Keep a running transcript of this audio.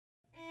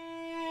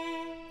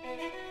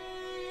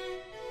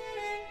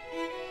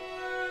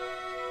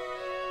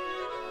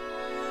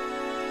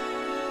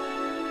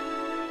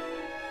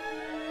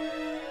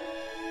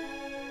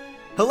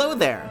Hello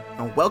there,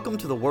 and welcome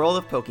to the world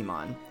of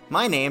Pokemon.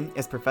 My name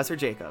is Professor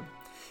Jacob,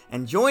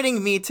 and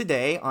joining me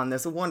today on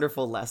this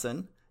wonderful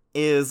lesson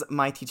is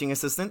my teaching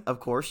assistant. Of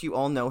course, you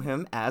all know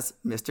him as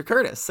Mr.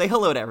 Curtis. Say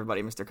hello to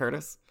everybody, Mr.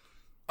 Curtis.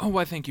 Oh,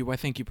 why thank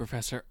you,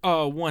 Professor.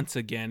 Oh, once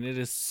again, it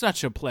is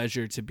such a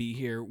pleasure to be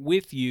here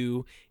with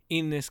you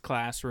in this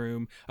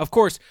classroom. Of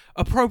course,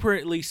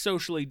 appropriately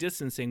socially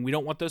distancing. We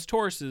don't want those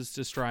Tauruses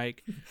to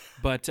strike,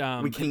 but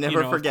we can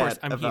never forget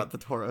about here. the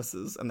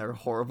Tauruses and their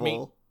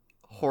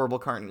horrible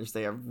carnage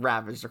they have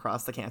ravaged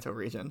across the Kanto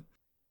region.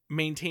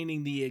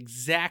 Maintaining the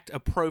exact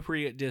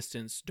appropriate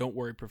distance. Don't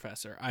worry,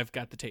 Professor. I've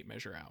got the tape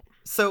measure out.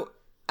 So,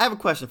 I have a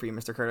question for you,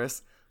 Mr.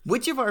 Curtis.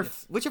 Which of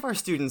our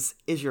students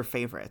is your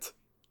favorite?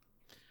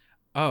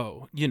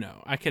 Oh,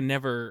 I can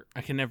never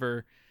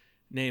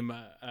name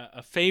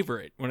a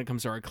favorite when it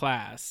comes to our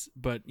class,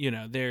 but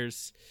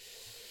there's,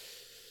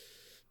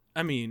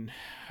 I don't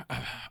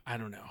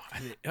know.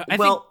 I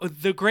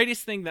think the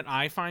greatest thing that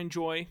I find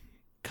joy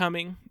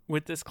coming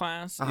with this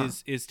class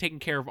is taking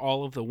care of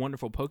all of the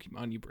wonderful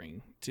Pokemon you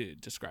bring to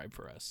describe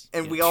for us.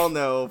 And we all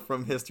know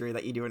from history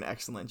that you do an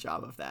excellent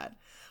job of that.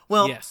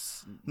 Well,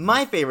 yes.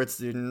 My favorite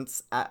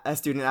student out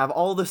of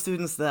all the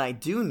students that I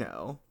do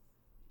know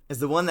is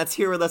the one that's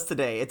here with us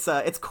today.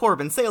 It's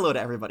Corbin. Say hello to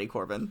everybody,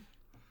 Corbin.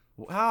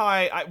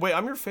 Hi. Wait,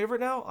 I'm your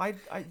favorite now?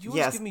 You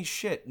always give me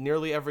shit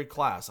nearly every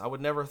class. I would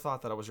never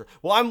thought that I was your...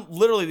 Well, I'm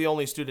literally the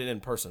only student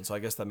in person, so I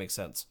guess that makes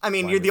sense. I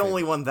mean, you're the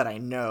only one that I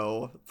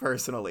know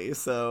personally,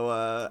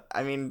 so,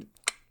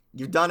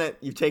 you've done it.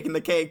 You've taken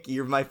the cake.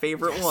 You're my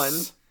favorite one.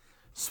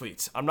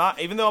 Sweet. I'm not...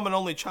 Even though I'm an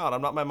only child,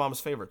 I'm not my mom's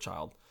favorite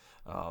child.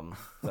 If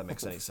that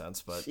makes any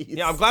sense, but... Jeez.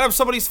 Yeah, I'm glad I'm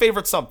somebody's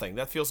favorite something.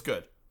 That feels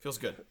good. Feels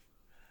good.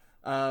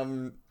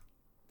 That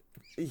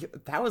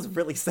was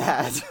really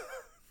sad.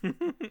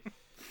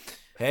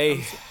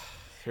 Hey,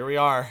 here we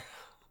are.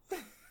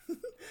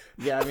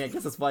 Yeah, I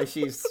guess that's why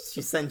she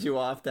sent you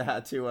off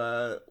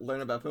to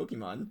learn about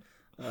Pokemon.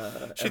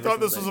 She thought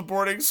this was a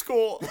boarding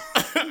school.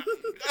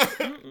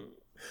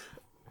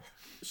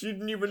 She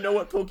didn't even know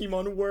what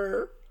Pokemon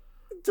were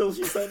until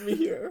she sent me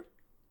here.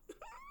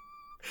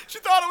 She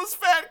thought it was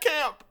fan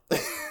camp.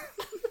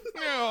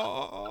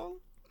 Aww.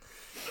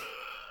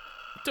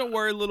 Don't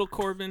worry, little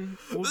Corbin.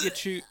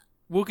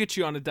 We'll get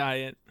you on a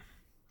diet.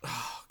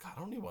 Oh, God, I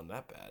don't need one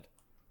that bad.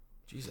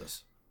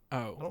 Jesus.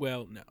 Oh,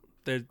 well, no.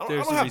 I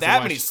don't have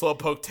that many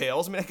slowpoke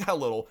tails. I got a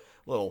little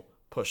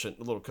cushion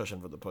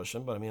for the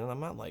pushing, but I'm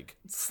not like...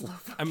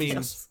 I'm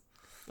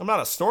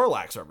not a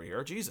Snorlax over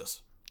here.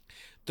 Jesus.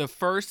 The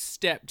first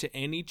step to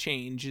any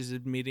change is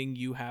admitting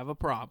you have a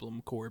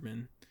problem,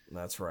 Corbin.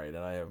 That's right, and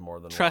I have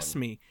more than Trust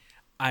one. me,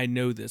 I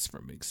know this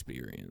from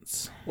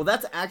experience. Well,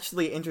 that's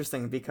actually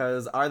interesting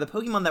because the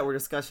Pokemon that we're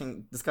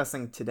discussing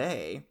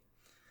today,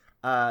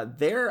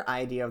 their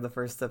idea of the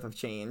first step of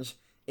change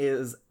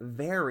is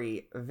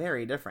very,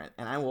 very different.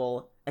 And I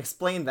will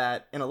explain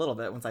that in a little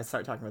bit once I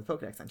start talking about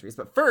Pokedex entries.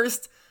 But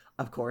first,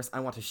 of course, I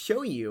want to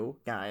show you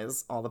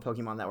guys all the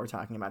Pokemon that we're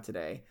talking about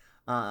today.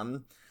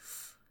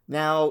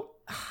 Now,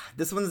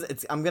 this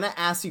I'm going to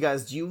ask you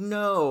guys, do you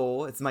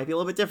know, it might be a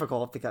little bit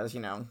difficult because,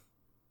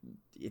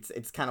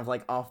 it's kind of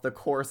like off the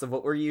course of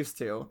what we're used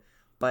to.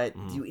 But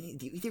do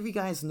either of you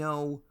guys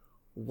know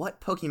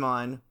what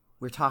Pokemon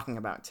we're talking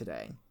about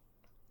today?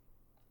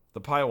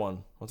 The pie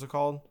one. What's it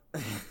called?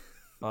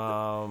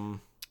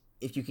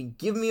 If you can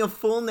give me a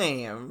full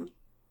name.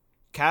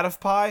 Cat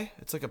of Pie?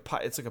 It's like a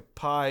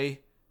pie.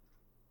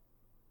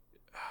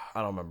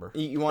 I don't remember.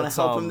 You want to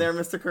help him there,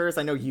 Mr. Curtis?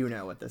 I know you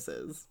know what this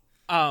is.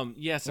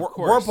 Yes, of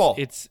course. Wurmple.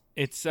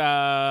 It's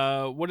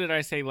what did I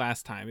say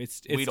last time?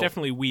 It's Weedle.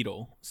 definitely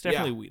Weedle. It's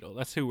definitely Weedle.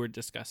 That's who we're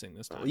discussing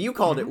this time. Well, you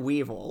called it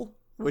Weevil,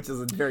 which is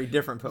a very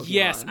different Pokemon.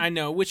 Yes, I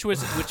know, which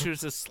was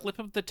a slip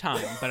of the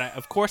tongue, but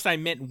of course I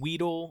meant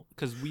Weedle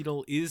because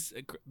Weedle is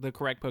the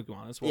correct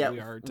Pokemon. That's what we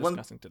are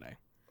discussing today.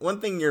 One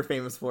thing you're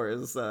famous for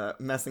is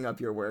messing up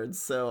your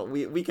words, so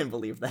we can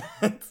believe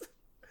that.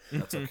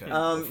 That's okay.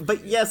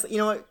 But yes, you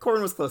know what?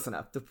 Corbin was close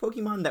enough. The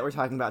Pokemon that we're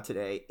talking about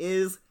today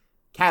is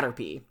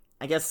Caterpie.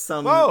 I guess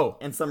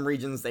in some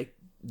regions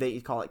they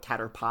call it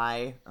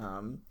Caterpie.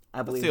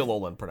 I believe that's the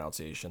Alolan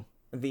pronunciation.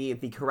 The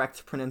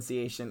correct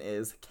pronunciation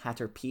is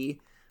Caterpie.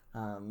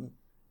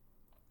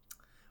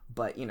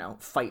 But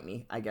fight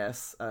me, I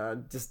guess.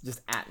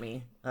 Just at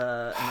me.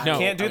 No,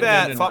 can't do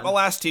that. Fought my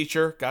last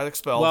teacher. Got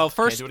expelled. Well,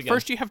 first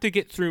you have to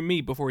get through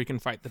me before you can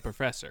fight the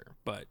professor.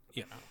 But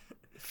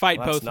fight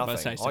both of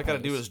us. I suppose. All I gotta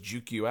do is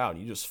juke you out,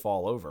 and you just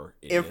fall over.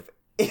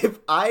 If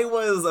I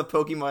was a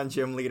Pokemon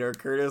gym leader,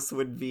 Curtis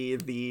would be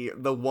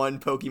the one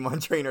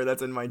Pokemon trainer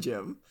that's in my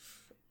gym.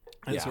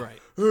 That's right.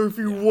 If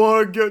you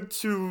want to get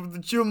to the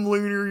gym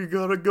leader, you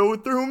gotta go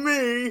through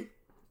me.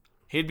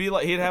 He'd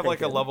have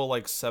like a level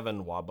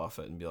 7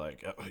 Wobbuffet and be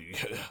like,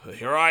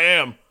 "Here I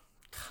am.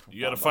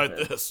 You gotta fight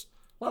this."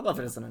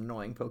 Wobbuffet is an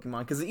annoying Pokemon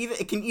because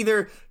it can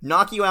either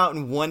knock you out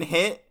in one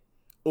hit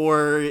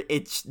or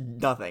it's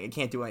nothing. It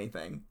can't do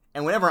anything.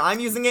 And whenever I'm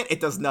using it,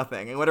 it does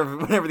nothing. And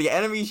whenever the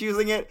enemy's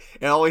using it,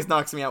 it always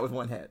knocks me out with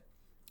one hit.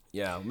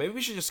 Yeah, maybe we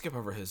should just skip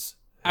over his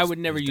I would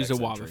never use a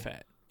Dex entry.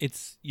 Wobbuffet.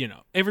 it's,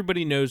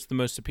 everybody knows the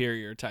most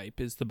superior type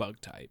is the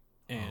bug type.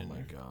 And oh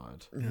my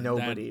god!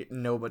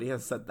 Nobody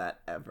has said that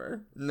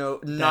ever.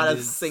 No, not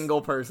a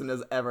single person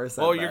has ever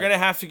said. Well, that. you're gonna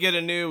have to get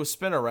a new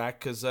spinner rack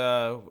because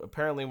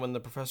apparently when the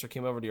professor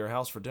came over to your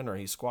house for dinner,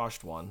 he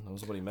squashed one. That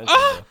was what he mentioned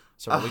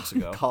several weeks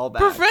ago. Call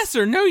back,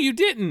 Professor. No, you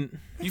didn't.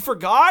 You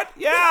forgot?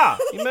 Yeah,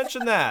 you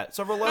mentioned that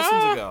several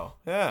lessons ago.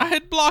 Yeah, I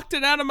had blocked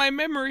it out of my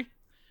memory.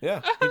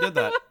 Yeah, he did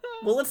that.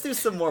 Well, let's do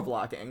some more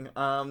blocking.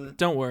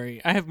 Don't worry,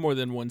 I have more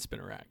than one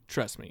spinner rack.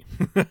 Trust me.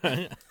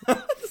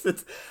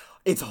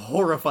 It's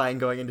horrifying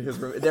going into his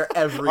room. They're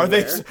everywhere.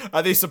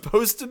 Are they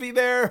supposed to be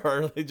there,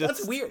 or are they just?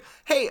 That's weird.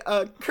 Hey,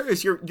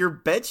 Curtis, your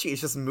bed sheet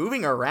is just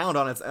moving around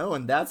on its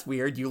own. That's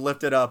weird. You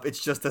lift it up,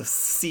 it's just a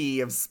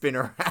sea of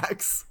spinner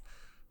racks.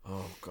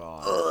 Oh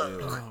god.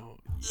 Oh,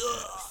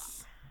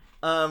 yes.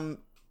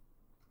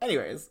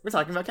 Anyways, we're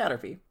talking about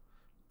Caterpie.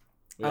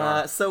 We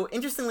are. So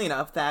interestingly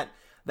enough, that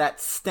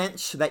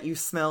stench that you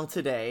smell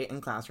today in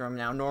classroom.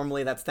 Now,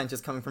 normally that stench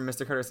is coming from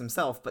Mr. Curtis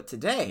himself, but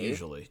today,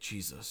 Usually,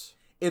 Jesus.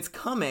 it's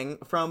coming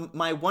from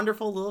my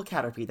wonderful little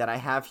Caterpie that I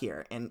have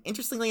here. And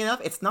interestingly enough,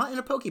 it's not in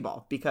a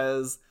Pokeball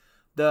because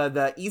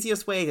the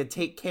easiest way to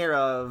take care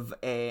of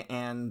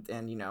and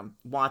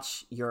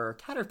watch your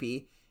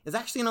Caterpie is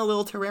actually in a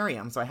little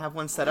terrarium. So I have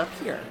one set up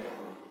here.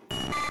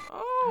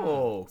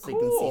 Oh, So you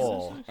can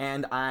cool. see.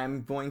 And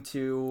I'm going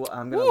to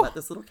let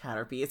this little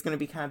Caterpie. It's going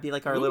to be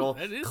like our little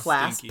that is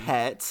class stinky.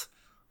 pet.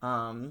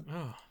 Oh.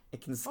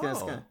 It's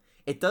gonna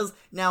it does.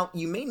 Now,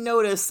 you may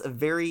notice a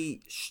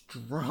very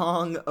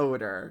strong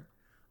odor.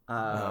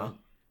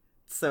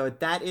 So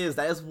that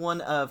is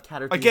one of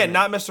Caterpie's. Again,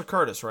 not Mr.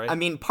 Curtis, right? I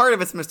mean, part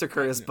of it's Mr.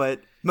 Curtis,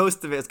 but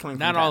most of it is coming from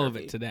Not all of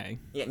Caterpie. it today.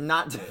 Yeah,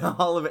 not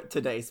all of it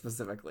today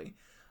specifically.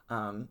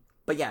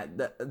 But yeah,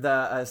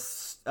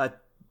 a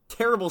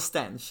terrible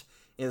stench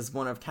is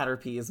one of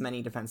Caterpie's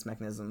many defense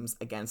mechanisms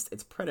against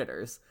its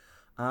predators.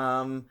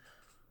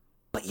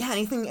 But yeah,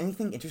 anything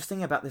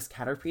interesting about this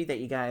Caterpie that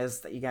you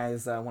guys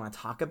want to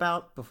talk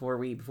about before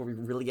we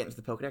really get into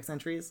the Pokedex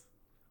entries?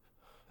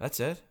 That's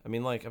it. I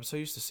mean, like, I'm so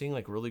used to seeing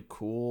like really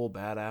cool,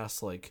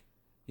 badass, like,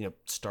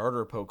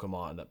 starter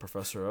Pokemon that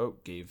Professor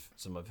Oak gave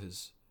some of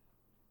his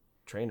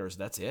trainers.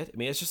 That's it. I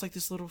mean, it's just like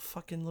this little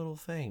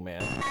thing,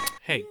 man.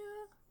 Hey,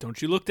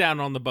 don't you look down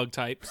on the bug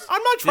types.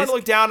 I'm not trying to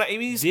look down at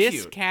him. He's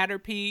This cute.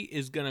 Caterpie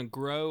is gonna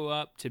grow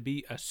up to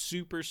be a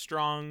super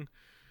strong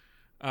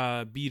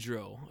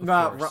Beedrill.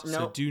 Of course. So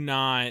nope. do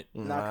not.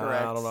 Not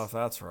correct. I don't know if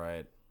that's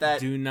right.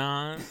 Do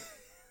not.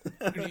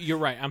 You're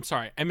right. I'm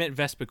sorry. I meant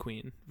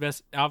Vespiquen.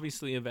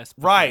 Obviously a Vespiquen.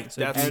 Right.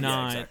 So That's do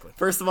not. exactly.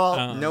 First of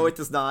all, no, it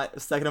does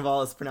not. Second of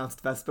all, it's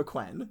pronounced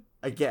Vespiquen.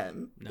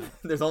 Again, No.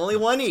 There's only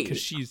one E. Because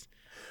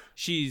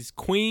she's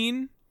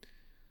queen.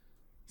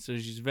 So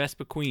she's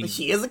Vespiquen.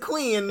 She is a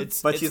queen,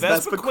 It's but she's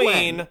Vespa Vespiquen.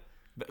 Queen.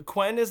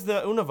 Quen is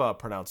the Unova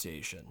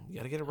pronunciation. You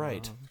got to get it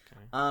right.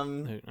 All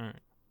right.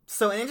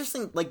 So an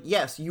interesting,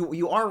 yes,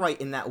 you are right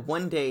in that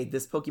one day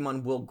this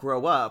Pokemon will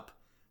grow up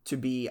to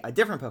be a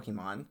different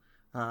Pokemon,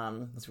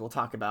 as we'll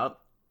talk about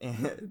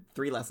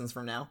 3 lessons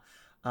from now.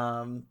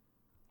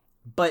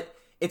 But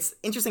it's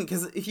interesting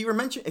because if you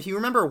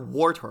remember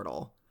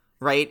Wartortle,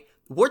 right?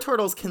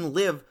 Wartortles can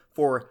live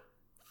for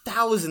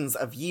thousands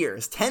of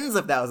years, tens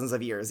of thousands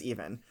of years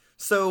even.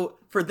 So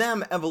for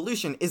them,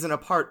 evolution isn't a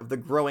part of the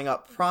growing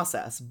up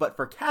process. But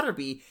for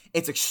Caterpie,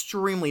 it's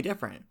extremely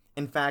different.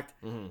 In fact,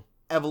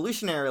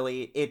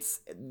 evolutionarily,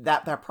 it's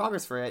that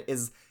progress for it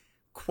is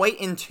quite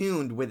in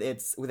tune with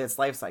its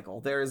life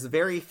cycle. There's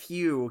very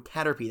few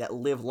Caterpie that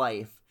live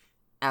life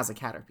as a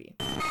Caterpie.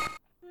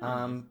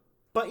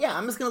 But yeah,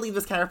 I'm just gonna leave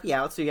this Caterpie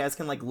out so you guys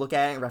can look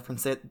at it and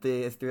reference it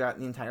throughout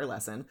the entire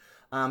lesson.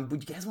 But you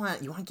guys want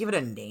to give it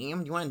a name?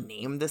 Do you want to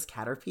name this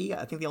Caterpie?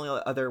 I think the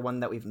only other one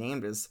that we've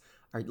named is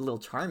our little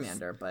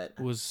Charmander, but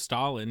It was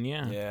Stalin,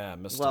 yeah. Yeah,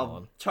 Miss well,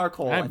 Stalin.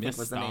 Charcoal I I think miss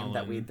was the name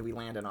that Stalin. we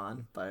landed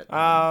on. But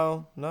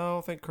Oh, no,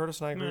 I think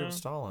Curtis and I agree No. with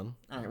Stalin.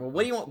 all right, well,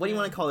 what do you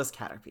want to call this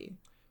Caterpie?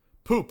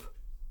 Poop.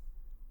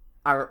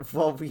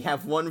 Well, we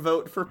have one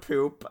vote for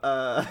Poop.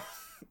 Wow,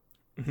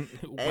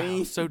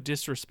 Any- so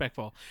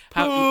disrespectful.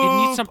 How it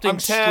Poop, needs something I'm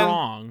 10.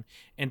 strong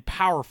and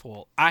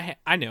powerful.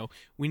 I know.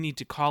 We need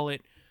to call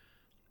it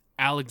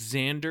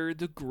Alexander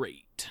the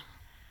Great.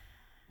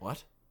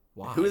 What?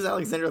 Why? Who is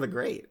Alexander the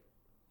Great?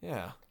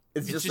 Yeah.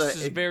 It's It's just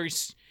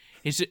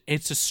just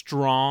it's a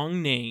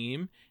strong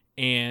name,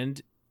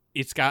 and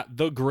it's got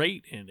the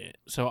great in it.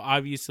 So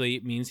obviously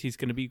it means he's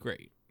going to be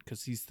great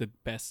because he's the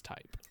best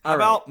type. How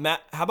about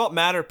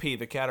Matterpie,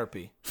 the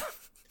Caterpie?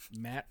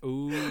 Matt.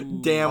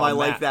 Ooh. Damn, Oh, I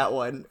like Matt. that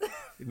one.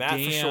 Matt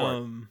for short.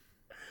 Damn.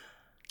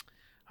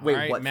 Wait, All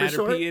right, what for Matterpie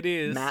short? it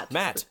is.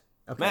 Matt.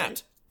 Okay.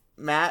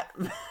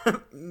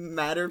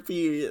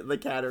 Matterpie the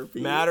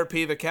Caterpie.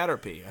 Matterpie, the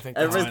Caterpie. I think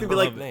that's Everybody's his gonna be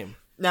like, name.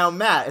 Now,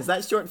 Matt, is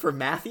that short for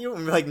Matthew?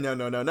 And we're like, no.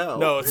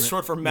 No, it's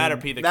short for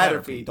Matterpie, the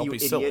Matterpie, Caterpie. Don't you be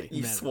idiot, silly.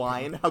 you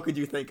swine. How could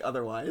you think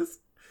otherwise?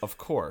 Of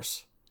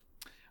course.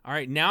 All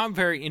right, now I'm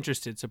very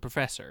interested. So,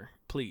 Professor,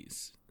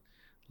 please,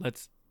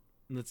 let's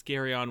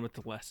carry on with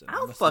the lesson.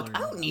 I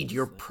don't need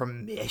your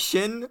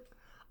permission.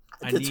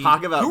 I to need,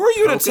 talk about Who are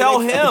you to Pokedex tell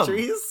him?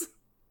 entries?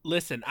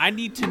 listen, I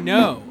need to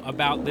know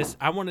about this.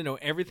 I want to know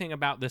everything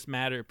about this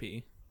matter,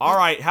 P. All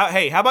right.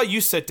 How about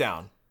you sit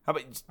down? How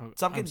about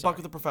stop I'm getting sorry. bucked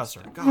with the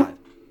professor? God,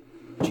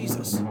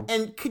 Jesus.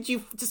 And could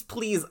you just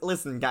please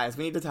listen, guys?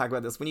 We need to talk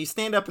about this. When you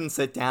stand up and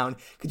sit down,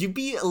 could you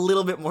be a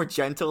little bit more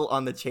gentle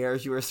on the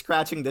chairs? You are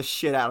scratching the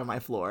shit out of my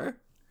floor.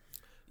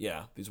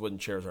 Yeah, these wooden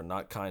chairs are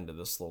not kind to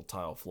this little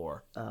tile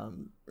floor.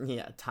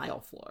 Yeah, tile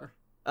floor.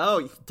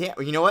 Oh,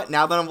 damn. You know what?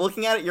 Now that I'm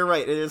looking at it, you're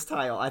right. It is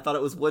tile. I thought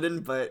it was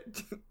wooden, but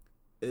it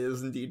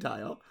is indeed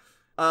tile.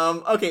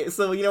 Okay,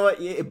 so you know what?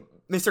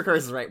 Mr.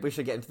 Curtis is right. We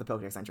should get into the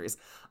Pokedex entries.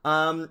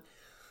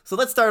 So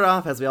let's start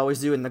off, as we always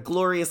do, in the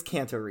glorious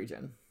Kanto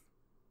region.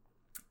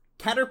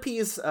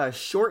 Caterpie's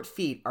short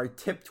feet are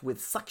tipped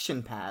with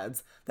suction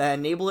pads that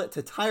enable it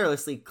to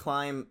tirelessly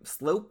climb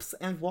slopes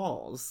and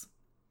walls.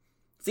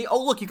 See,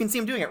 oh look, you can see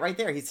him doing it right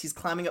there. He's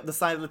climbing up the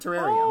side of the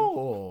terrarium.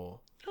 Oh.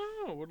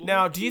 Oh, what a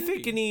Now, little do you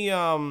think cutie.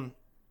 any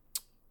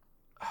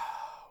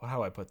how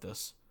do I put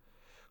this?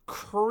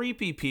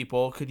 Creepy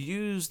people could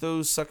use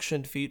those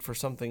suction feet for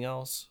something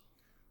else.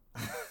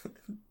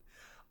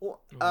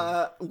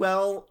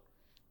 Well,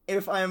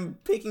 if I'm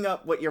picking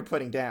up what you're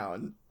putting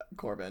down,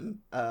 Corbin,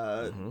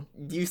 do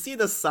you see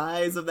the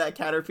size of that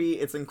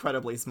Caterpie? It's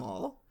incredibly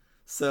small.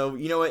 So,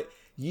 you know what?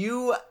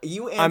 You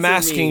answer I'm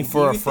asking me.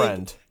 for a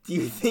friend. Do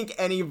you think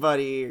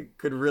anybody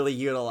could really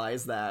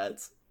utilize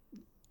that?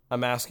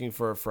 I'm asking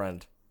for a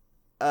friend.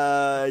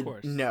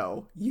 course.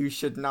 No. You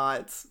should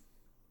not.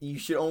 You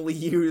should only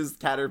use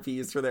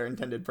Caterpies for their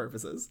intended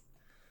purposes.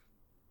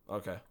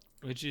 Okay.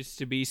 Which is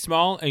to be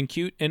small and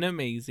cute and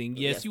amazing.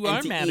 Yes, you and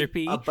are, to eat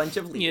Matterpie. a bunch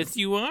of leaves. Yes,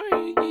 you are.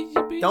 Yes,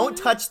 you be. Don't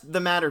touch the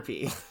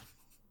Matterpie.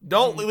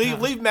 Don't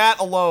leave Matt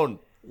alone.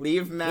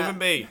 Leave Leave Matt. him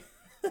be.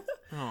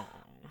 Oh.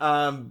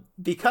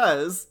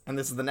 Because, and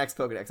this is the next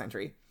Pokedex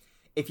entry,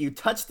 if you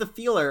touch the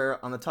feeler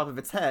on the top of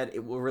its head,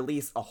 it will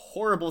release a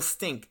horrible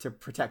stink to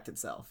protect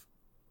itself.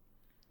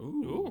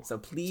 Ooh. So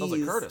please, Sounds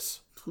like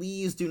Curtis.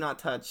 please do not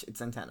touch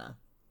its antenna.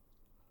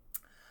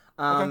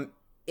 Okay.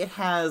 It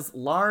has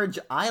large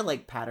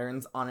eye-like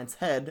patterns on its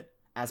head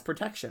as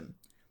protection.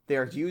 They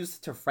are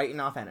used to frighten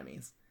off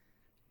enemies.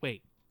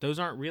 Wait, those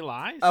aren't real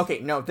eyes? Okay,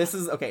 no, this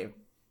Pokedex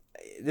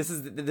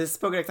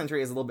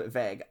entry is a little bit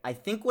vague. I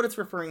think what it's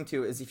referring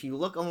to is if you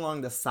look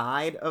along the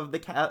side of the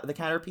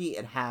Caterpie,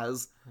 it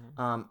has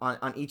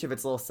on each of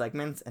its little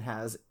segments, it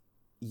has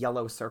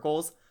yellow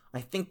circles. I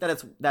think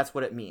that's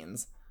what it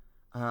means,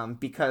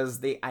 because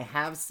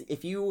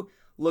if you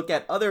look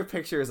at other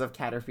pictures of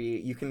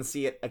Caterpie, you can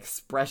see it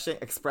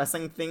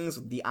expressing things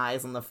with the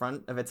eyes on the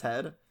front of its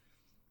head.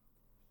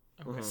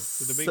 Okay,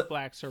 so the big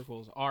black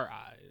circles are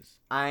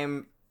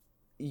eyes.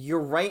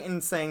 You're right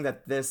in saying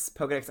that this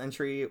Pokedex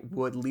entry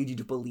would lead you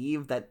to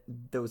believe that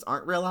those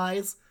aren't real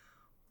eyes,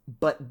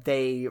 but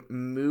they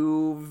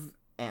move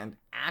and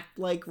act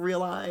like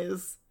real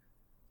eyes,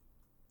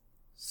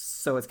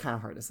 so it's kind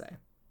of hard to say.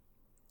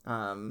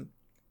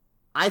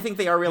 I think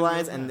they are real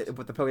eyes, and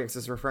what the Pokedex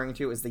is referring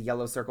to is the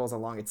yellow circles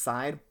along its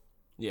side.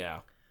 Yeah.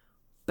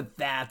 But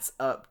that's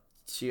up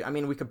to... I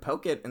mean, we could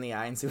poke it in the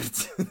eye and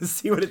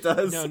see what it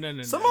does.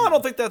 No. Somehow I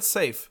don't think that's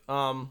safe.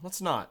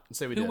 Let's not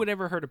say we Who did. would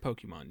ever hurt a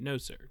Pokemon? No,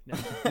 sir. No.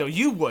 No,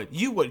 you would,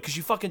 because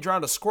you fucking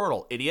drowned a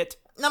Squirtle, idiot.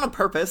 Not on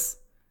purpose.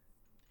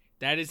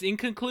 That is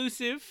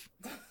inconclusive.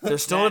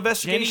 There's still an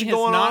investigation Jenny has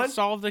going not on.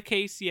 solved the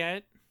case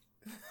yet.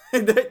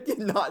 That did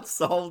not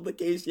solve the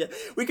case yet.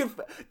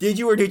 Did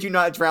you or did you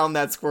not drown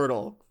that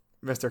Squirtle,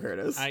 Mr.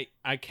 Curtis?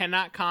 I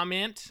cannot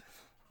comment.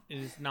 It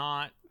is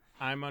not.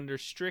 I'm under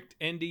strict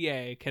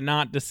NDA.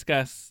 Cannot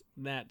discuss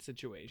that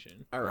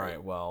situation. All All right.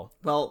 right, well,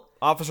 Well,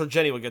 Officer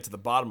Jenny will get to the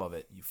bottom of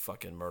it, you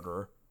fucking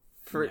murderer.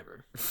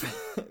 Never.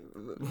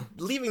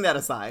 leaving that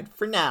aside,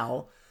 for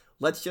now,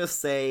 let's just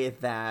say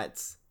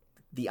that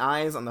the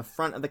eyes on the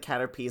front of the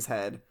Caterpie's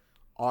head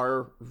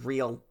are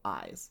real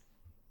eyes.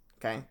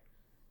 Okay?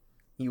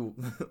 You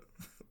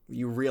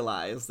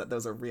realize that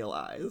those are real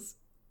eyes.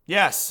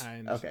 Yes.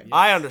 I Okay. yes.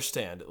 I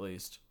understand, at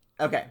least.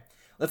 Okay,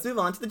 let's move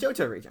on to the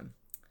Johto region.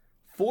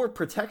 For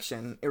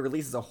protection, it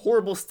releases a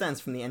horrible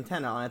stench from the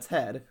antenna on its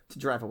head to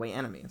drive away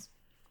enemies.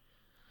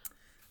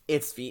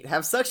 Its feet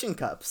have suction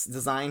cups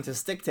designed to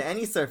stick to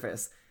any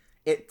surface.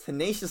 It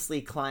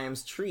tenaciously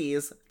climbs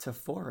trees to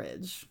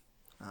forage.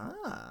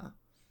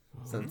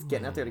 So it's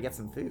getting up there to get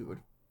some food.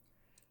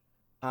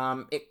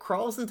 It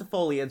crawls into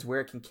foliage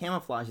where it can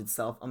camouflage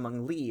itself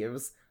among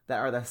leaves that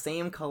are the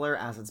same color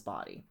as its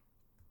body.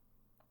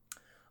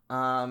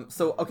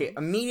 Okay,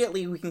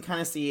 immediately we can kind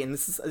of see, and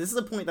this is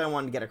a point that I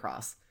wanted to get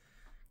across.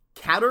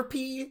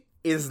 Caterpie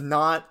is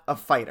not a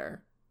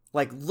fighter.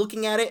 Like,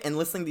 looking at it and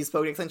listening to these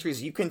Pokedex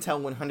entries, you can tell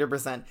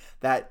 100%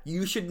 that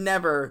you should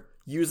never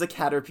use a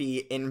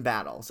Caterpie in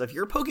battle. So if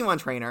you're a Pokemon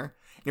trainer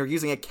and you're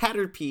using a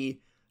Caterpie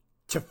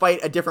to fight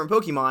a different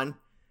Pokemon,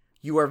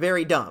 you are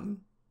very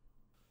dumb.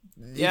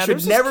 Yeah, you there's should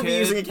this never be kid-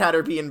 using a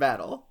Caterpie in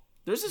battle.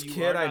 There's this You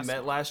kid are I not met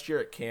smart. last year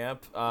at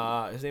camp.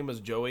 His name was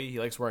Joey. He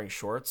likes wearing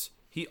shorts.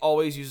 He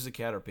always uses a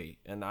Caterpie,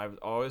 and I've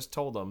always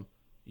told him,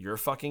 "You're a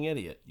fucking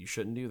idiot. You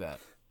shouldn't do that."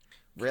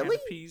 Really?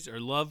 Caterpies are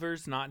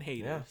lovers, not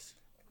haters.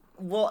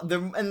 Well,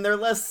 they're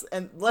less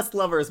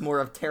lovers, more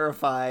of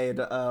terrified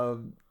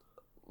of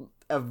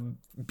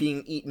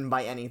being eaten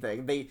by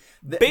anything.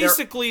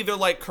 Basically, they're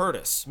like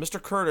Curtis.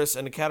 Mr. Curtis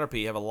and the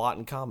Caterpie have a lot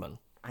in common.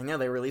 I know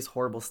they release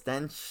horrible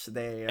stench. And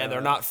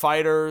they're not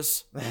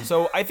fighters.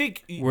 So I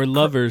think We're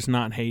lovers,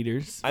 not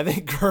haters. I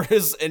think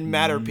Curtis and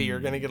Matterpie are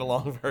going to get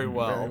along very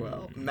well. Very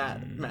well.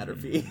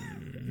 Matterpie.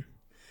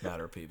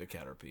 Matterpie, the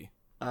Caterpie.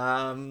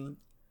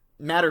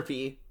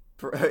 Matterpie,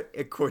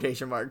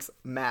 quotation marks,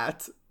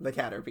 Matt the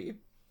Caterpie.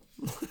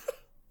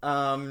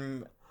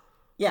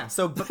 Yeah,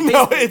 so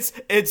No, it's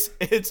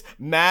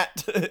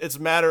Matt. It's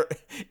Matter.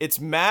 It's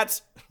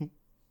Matt.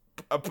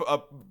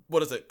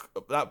 What is it?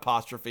 Not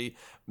apostrophe.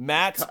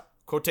 Matt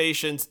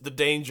quotations the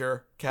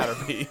danger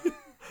Caterpie.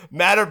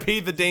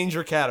 Matterpie the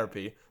danger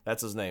Caterpie.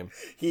 That's his name.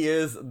 He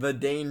is the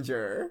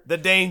Danger. The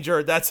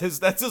Danger. That's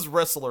his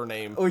wrestler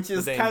name. Which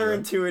is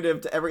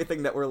counterintuitive to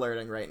everything that we're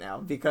learning right now,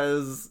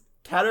 because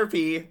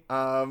Caterpie,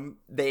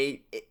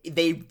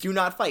 they do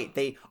not fight.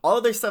 All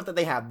of their stuff that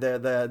they have,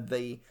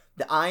 the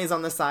eyes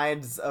on the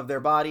sides of their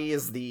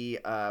bodies,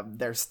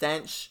 their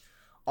stench,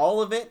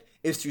 all of it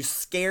is to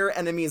scare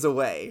enemies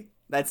away.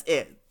 That's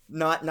it.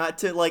 Not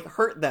to like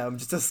hurt them,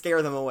 just to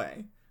scare them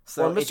away.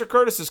 So or in Mr.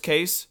 Curtis's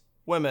case,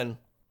 women.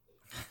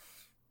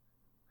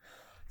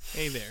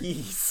 Hey there.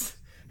 Jeez.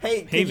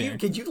 Hey,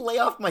 could you lay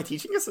off my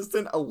teaching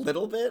assistant a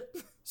little bit?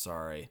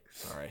 Sorry.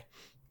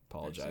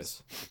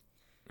 Apologize.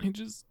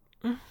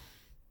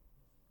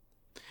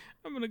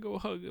 I'm gonna go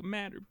hug a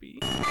Matterpie.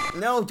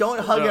 No, don't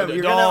hug him.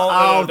 You're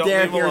don't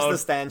there. leave him Here's alone. the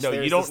stench. No,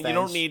 There's you the don't. stench. You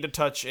don't need to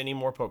touch any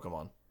more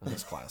Pokemon in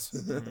this class.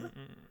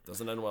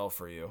 Doesn't end well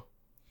for you.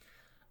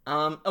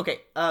 Okay.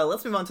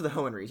 Let's move on to the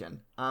Hoenn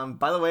region.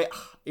 By the way,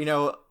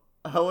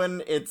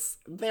 Hoenn,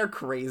 they're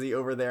crazy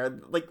over there.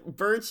 Like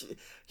Birch,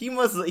 he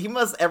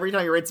must every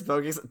time he writes a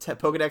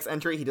Pokedex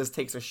entry, he just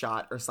takes a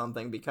shot or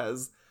something,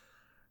 because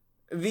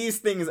these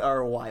things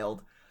are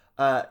wild.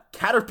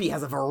 Caterpie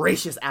has a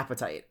voracious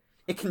appetite.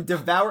 It can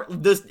devour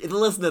this.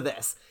 Listen to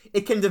this.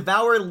 It can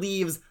devour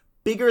leaves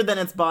bigger than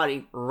its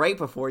body right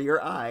before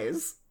your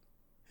eyes.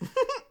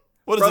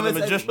 What is it, a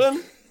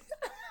magician?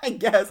 I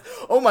guess.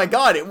 Oh my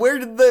god! Where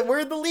did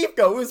the leaf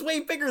go? It was way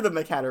bigger than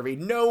the Caterpie.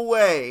 No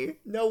way.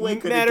 Could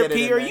it get it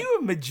in are there. you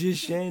a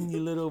magician, you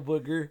little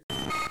booger?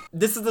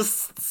 This is the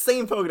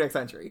same Pokedex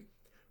entry.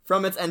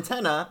 From its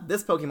antenna,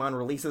 this Pokemon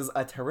releases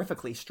a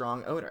terrifically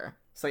strong odor.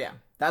 So yeah,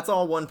 that's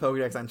all one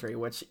Pokedex entry,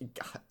 which,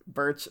 God,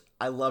 Birch,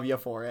 I love you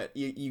for it.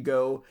 You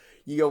go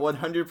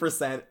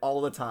 100%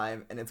 all the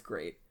time, and it's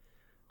great.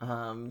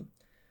 Also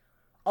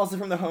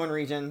from the Hoenn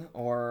region,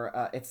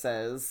 it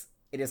says,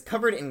 it is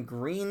covered in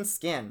green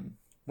skin.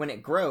 When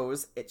it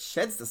grows, it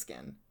sheds the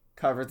skin,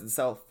 covers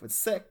itself with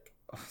sick...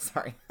 Oh,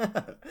 sorry.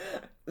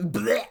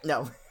 Blech,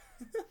 no.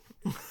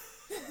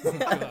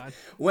 God.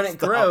 When it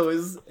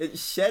grows, it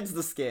sheds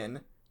the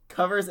skin,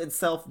 covers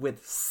itself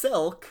with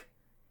silk,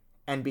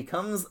 and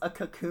becomes a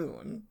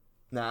cocoon.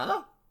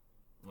 Nah?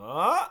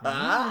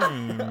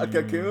 A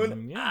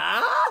cocoon?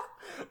 Yeah.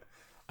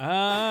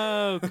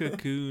 Oh,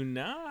 cocoon.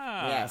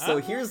 Yeah, so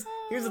here's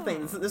the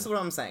thing. This is what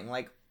I'm saying.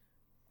 Like,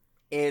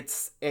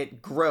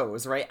 it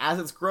grows, right? As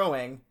it's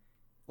growing,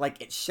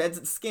 like, it sheds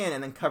its skin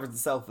and then covers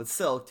itself with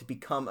silk to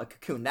become a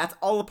cocoon. That's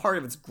all a part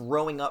of its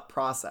growing up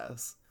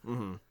process.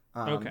 Mm-hmm.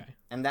 Okay.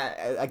 And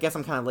that, I guess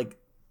I'm kind of like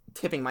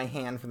tipping my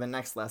hand for the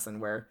next lesson,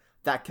 where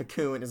that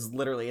cocoon is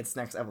literally its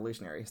next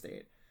evolutionary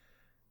state.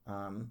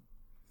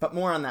 But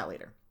more on that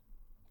later.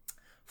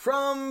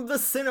 From the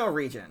Sinnoh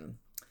region.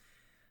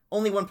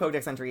 Only one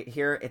Pokedex entry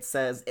here. It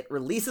says it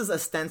releases a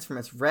stench from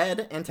its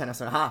red antenna.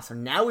 So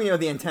now we know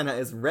the antenna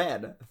is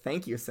red.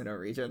 Thank you, Sinnoh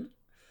region.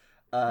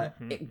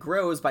 It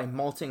grows by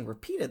molting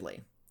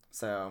repeatedly.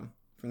 So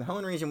from the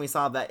Hoenn region, we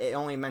saw that it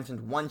only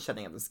mentioned one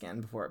shedding of the skin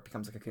before it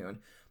becomes a cocoon.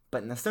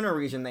 But in the Sinnoh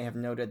region, they have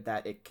noted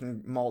that it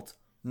can molt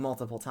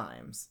multiple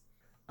times.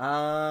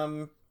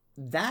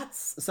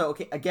 That's... So,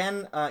 okay,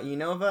 again,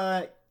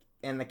 Unova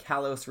and the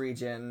Kalos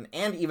region,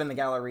 and even the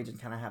Galar region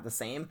kind of have the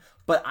same.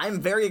 But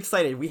I'm very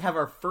excited. We have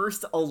our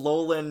first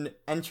Alolan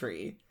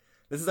entry.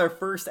 This is our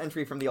first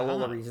entry from the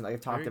Alola region that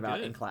we've talked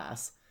about in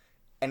class.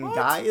 And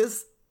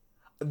guys,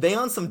 they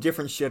on some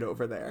different shit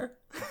over there.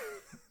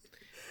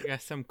 You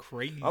got some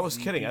crazy... I was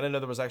kidding. I didn't know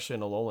there was actually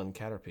an Alolan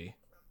Caterpie.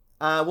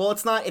 Well,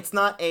 it's not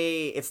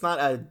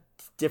a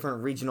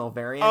different regional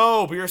variant.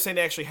 Oh, but you're saying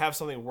they actually have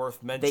something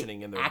worth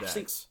mentioning in their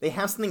decks. They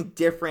have something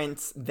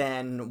different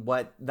than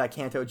what the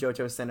Kanto,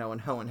 Johto, Sinnoh,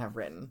 and Hoenn have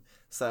written.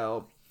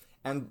 So,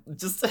 and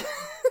just...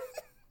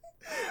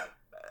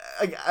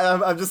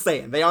 I'm just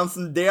saying, they on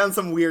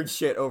some weird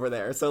shit over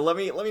there. So let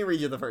me read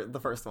you the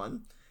first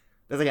one.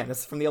 This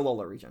is from the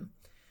Alola region.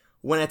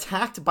 When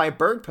attacked by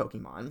bird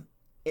Pokemon,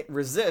 it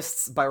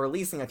resists by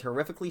releasing a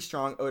terrifically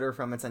strong odor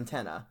from its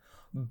antenna,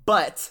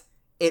 but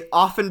it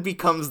often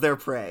becomes their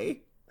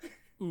prey.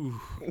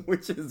 Ooh.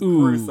 Which is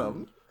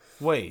gruesome.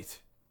 Wait.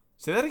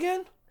 Say that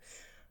again?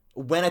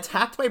 When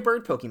attacked by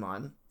bird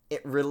Pokemon,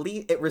 it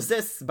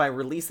resists by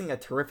releasing a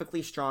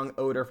terrifically strong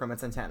odor from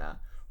its antenna,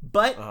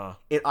 but Uh-huh.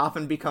 it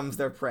often becomes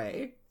their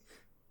prey.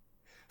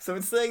 So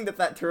it's saying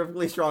that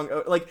terrifically strong,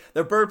 like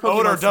the bird Pokemon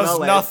Odor does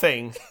smell it.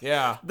 nothing.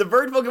 Yeah. The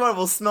bird Pokemon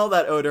will smell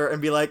that odor and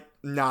be like,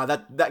 nah,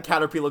 that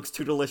Caterpie looks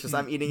too delicious.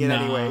 I'm eating it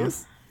Nah.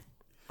 anyways.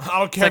 I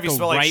don't care like if you a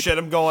smell like ripe- shit.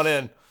 I'm going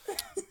in.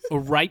 A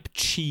ripe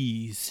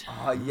cheese.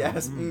 Oh,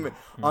 yes.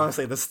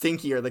 Honestly, the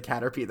stinkier the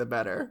Caterpie, the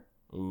better.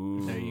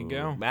 Ooh. There you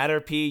go.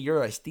 Matterpie,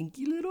 you're a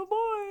stinky little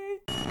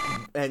boy.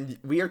 And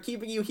we are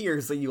keeping you here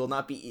so you will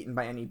not be eaten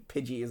by any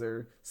Pidgeys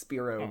or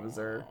Spearows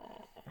or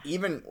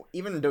even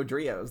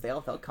Dodrios.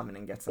 They'll come in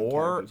and get some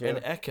Or Caterpie, too. an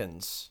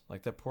Ekans,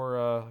 like that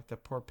poor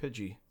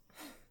Pidgey.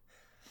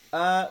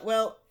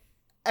 Well,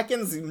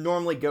 Ekans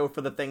normally go for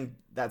the thing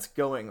that's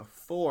going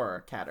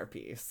for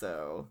Caterpie,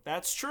 so...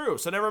 That's true.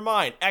 So never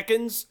mind.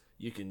 Ekans,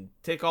 you can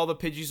take all the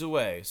Pidgeys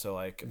away. So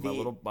like my The-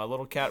 little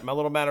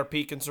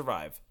Matterpie can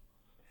survive.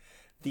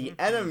 The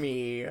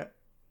enemy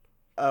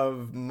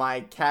of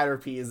my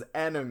Caterpie's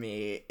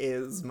enemy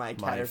is my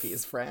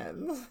Caterpie's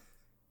friend.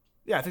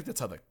 Yeah, I think that's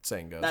how the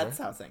saying goes. That's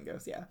right? how saying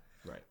goes, yeah.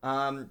 Right.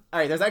 All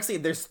right,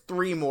 there's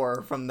 3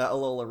 more from the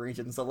Alola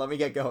region, so let me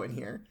get going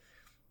here.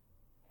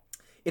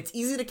 It's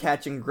easy to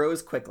catch and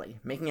grows quickly,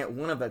 making it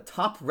one of the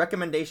top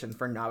recommendations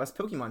for novice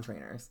Pokemon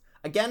trainers.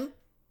 Again,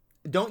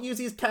 don't use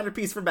these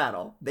Caterpies for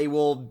battle. They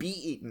will be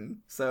eaten,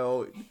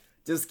 so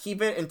just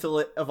keep it until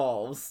it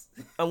evolves.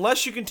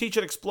 Unless you can teach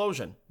it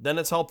explosion, then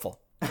it's helpful.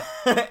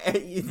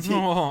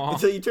 Aw.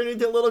 Until you turn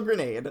into a little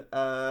grenade.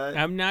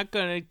 I'm not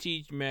gonna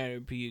teach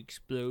Matterpie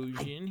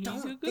Explosion. He's a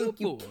Don't good think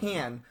you boy.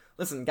 can.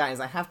 Listen, guys,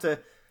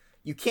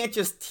 you can't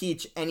just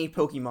teach any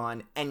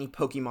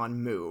Pokemon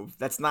move.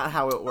 That's not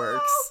how it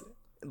works.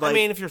 I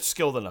mean, if you're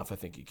skilled enough, I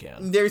think you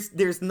can.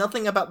 there's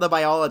nothing about the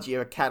biology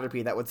of a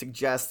Caterpie that would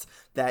suggest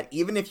that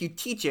even if you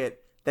teach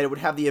it, that it would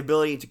have the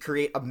ability to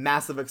create a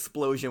massive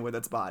explosion with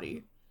its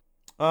body.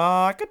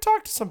 I could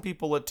talk to some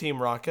people at Team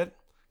Rocket.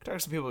 I'm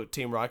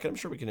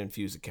sure we can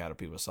infuse a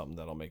Caterpie with something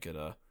that'll make it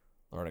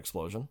learn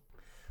explosion.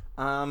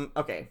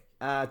 Okay,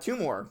 2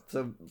 more.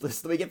 So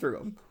let me get through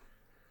them.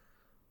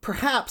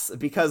 Perhaps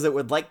because it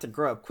would like to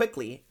grow up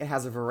quickly, it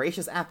has a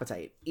voracious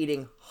appetite,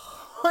 eating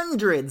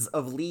hundreds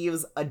of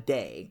leaves a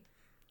day.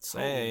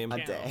 Same. A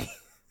Yeah. day.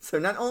 So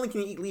not only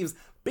can it eat leaves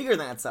bigger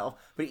than itself,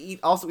 but it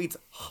also eats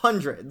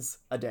hundreds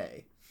a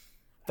day.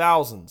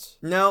 Thousands.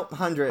 No,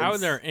 hundreds. How are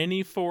there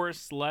any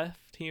forests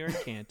left here in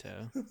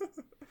Kanto?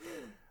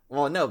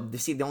 Well, no. You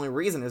see, the only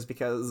reason is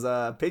because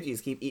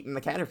Pidgeys keep eating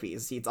the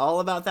Caterpies. See, it's all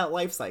about that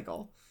life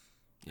cycle.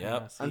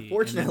 Yep. See,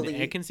 Unfortunately-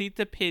 and then the Ekans eat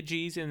the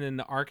Pidgeys, and then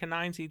the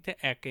Arcanines eat the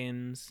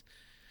Ekans,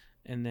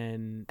 and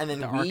then And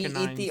then the we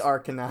Arcanines... eat the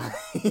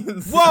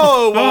Arcanines.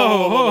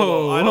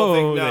 Whoa! I don't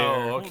think there. no.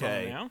 Hold on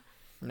Okay. now.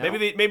 No?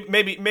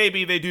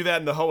 Maybe they do that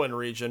in the Hoenn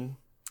region,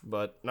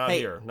 but not Hey,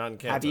 here, not in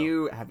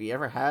Kanto. Have you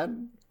ever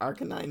had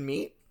Arcanine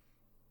meat?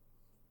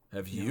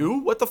 Have you?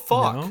 What the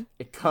fuck? No?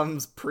 It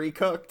comes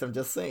pre-cooked. I'm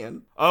just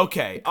saying.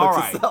 Okay, cooks all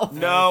right. itself.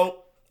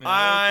 No,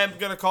 I'm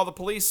gonna call the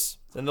police,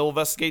 and they'll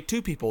investigate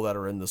 2 people that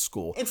are in the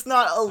school. It's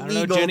not I don't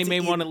illegal. know. Jenny to may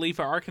eat... want to leave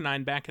her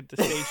Arcanine back at the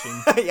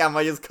station. Yeah, I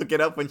might just cook it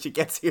up when she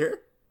gets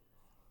here.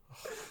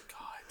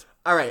 God.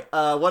 All right,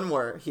 one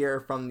more here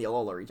from the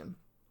Alola region.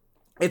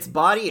 Its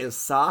body is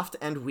soft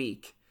and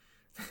weak.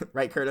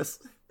 Right, Curtis?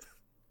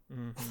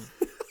 Mhm.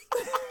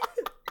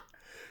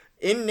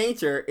 In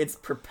nature, it's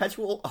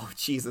perpetual... Oh,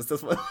 Jesus,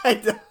 this one...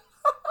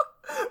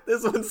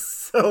 This one's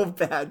so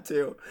bad,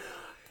 too.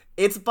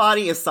 Its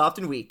body is soft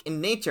and weak. In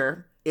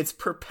nature, its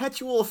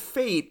perpetual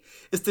fate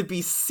is to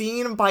be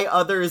seen by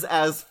others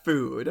as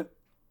food.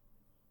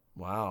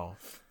 Wow.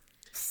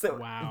 So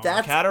Wow.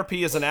 that's...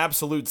 Caterpie is an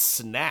absolute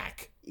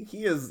snack.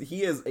 He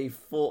is a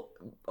full...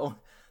 Oh,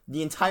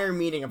 the entire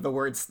meaning of the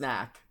word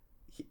snack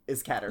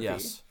is Caterpie.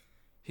 Yes,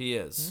 he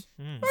is.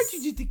 Why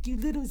did you think you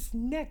little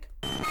snack?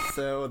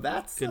 So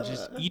that's... Could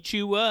just eat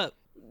you up.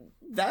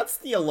 That's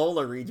the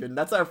Alola region.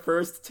 That's our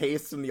first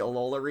taste from the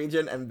Alola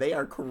region, and they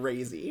are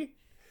crazy.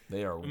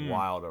 They are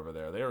wild over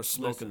there. They are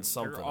smoking Listen,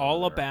 something. they're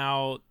all over there.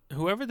 about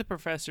whoever the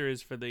professor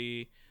is for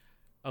the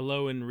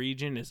Alolan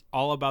region is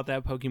all about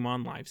that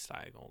Pokemon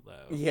lifestyle,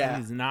 though. Yeah.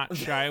 He's not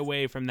shy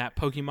away from that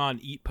Pokemon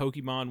eat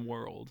Pokemon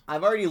world.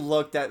 I've already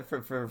looked at for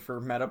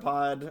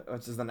Metapod,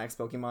 which is the next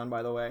Pokemon,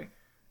 by the way,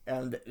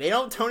 and they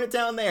don't tone it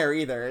down there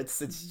either. It's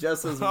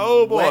just as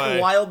Oh, boy. wet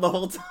and wild the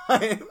whole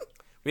time.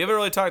 We haven't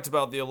really talked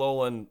about the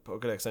Alolan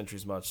Pokedex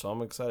entries much, so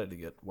I'm excited to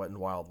get wet and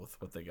wild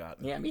with what they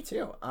got. Yeah, me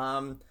too.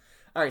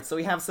 All right, so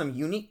we have some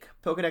unique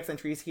Pokedex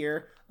entries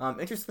here.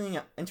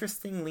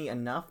 Interestingly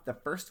enough, the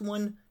first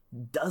one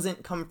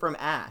doesn't come from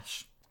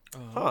Ash.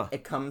 Huh.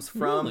 It comes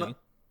from Really?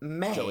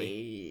 May.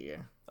 Joey.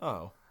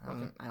 Oh. I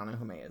don't know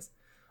who May is.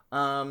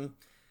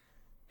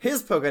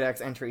 His Pokedex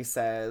entry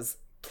says,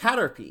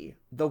 Caterpie,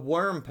 the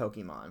worm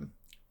Pokemon.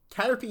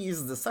 Caterpie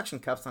uses the suction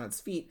cups on its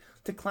feet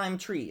to climb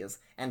trees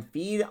and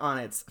feed on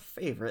its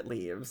favorite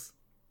leaves.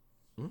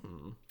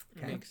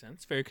 Okay. Makes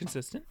sense. Very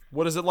consistent.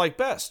 What is it like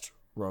best?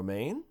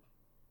 Romaine?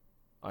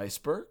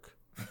 Iceberg?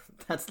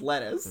 That's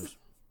lettuce,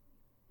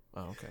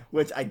 Oh, okay.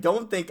 which I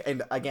don't think,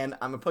 and again,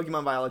 I'm a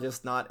Pokemon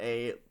biologist, not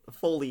a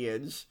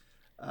foliage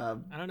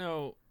I don't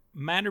know.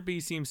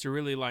 Matterby seems to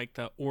really like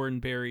the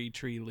oranberry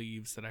tree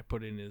leaves that I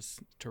put in his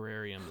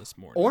terrarium this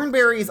morning.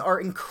 Oranberries are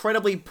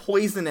incredibly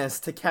poisonous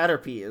to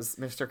Caterpies,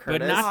 Mr. Curtis.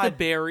 But not the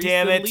berries,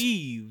 damn the it.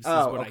 leaves Oh,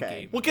 is what okay. I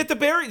gave Well, him. get the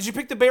berries. Did you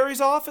pick the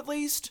berries off at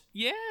least?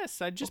 Yes,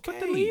 I just put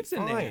the Okay, leaves in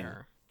fine.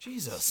 there.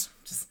 Jesus.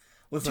 Just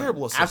listen.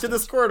 Terrible After the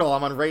assistant.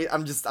 Squirtle,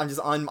 I'm just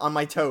on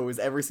my toes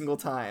every single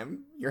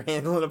time you're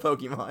handling a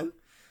Pokemon.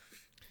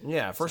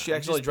 Yeah, first you I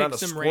actually just drowned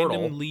pick a some Squirtle.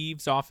 random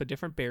leaves off of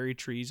different berry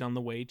trees on the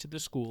way to the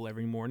school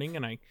every morning,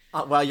 and I.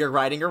 While you're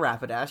riding your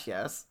Rapidash,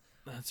 yes.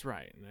 That's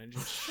right. And I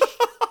just.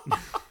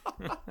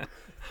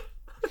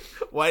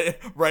 Why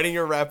riding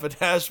your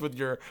Rapidash with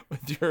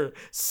your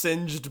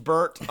singed,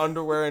 burnt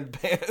underwear and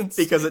pants?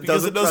 Because it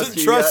doesn't trust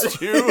you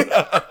trust you.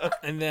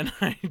 And then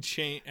I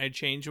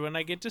change when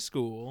I get to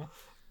school.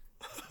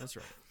 That's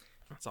right.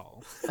 That's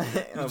all.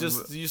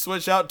 you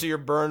switch out to your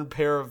burned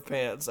pair of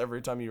pants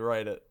every time you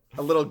ride it.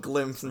 A little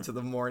glimpse into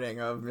the morning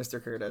of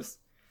Mr. Curtis.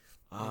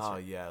 Oh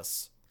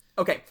yes.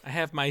 Okay, I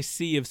have my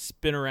sea of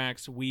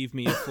Spinnerax weave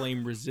me a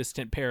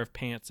flame-resistant pair of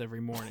pants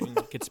every morning.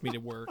 It gets me to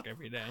work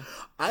every day.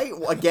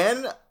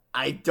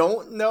 I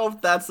don't know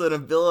if that's an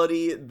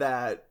ability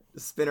that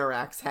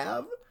Spinnerax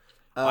have.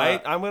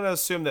 I'm going to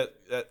assume that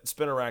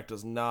Spinnerack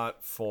does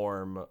not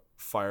form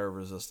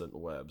fire-resistant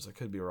webs. I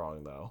could be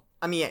wrong though.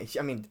 I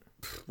mean,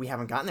 we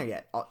haven't gotten there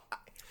yet.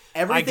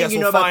 Everything guess you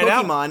we'll know about find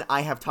out. Pokemon,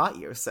 I have taught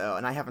you. So,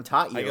 and I haven't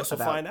taught you. I guess we'll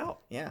find out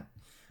Yeah.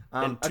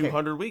 in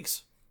 200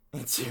 weeks.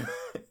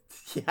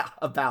 Yeah,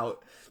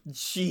 about.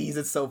 Jeez,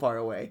 it's so far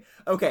away.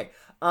 Okay,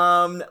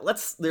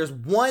 there's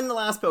one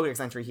last Pokedex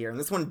entry here, and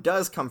this one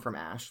does come from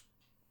Ash.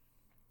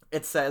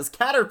 It says,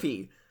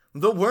 Caterpie,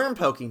 the worm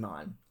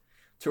Pokemon.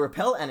 To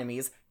repel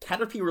enemies,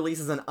 Caterpie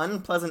releases an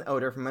unpleasant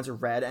odor from its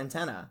red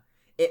antenna.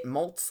 It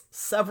molts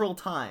several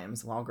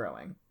times while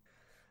growing.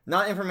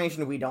 Not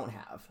information we don't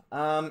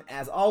have.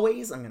 As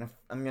always, I'm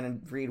gonna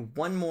read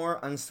one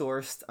more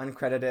unsourced,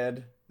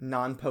 uncredited,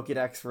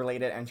 non-Pokedex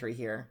related entry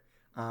here.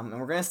 And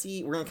we're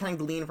gonna kind of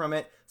glean from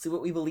it, see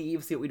what we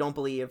believe, see what we don't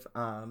believe.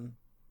 But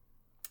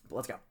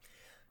let's go.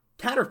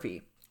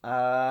 Caterpie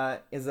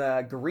is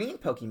a green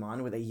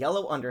Pokemon with a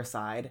yellow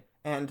underside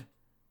and,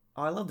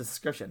 oh, I love the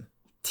description,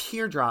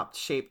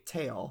 teardrop-shaped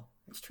tail.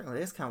 It's true, it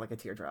is kind of like a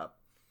teardrop.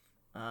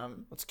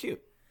 That's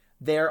cute.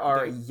 There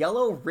are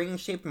yellow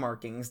ring-shaped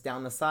markings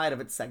down the side of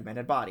its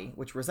segmented body,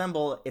 which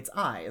resemble its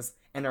eyes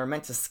and are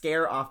meant to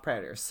scare off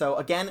predators. So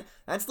again,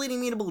 that's leading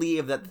me to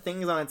believe that the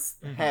things on its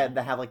head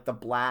that have like the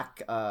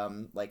black,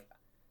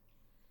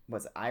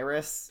 what's it,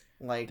 iris?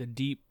 Like The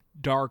deep,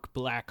 dark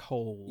black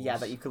holes. yeah,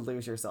 that you could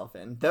lose yourself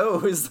in.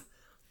 Those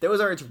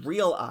are its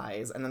real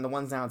eyes, and then the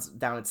ones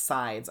down its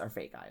sides are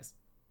fake eyes.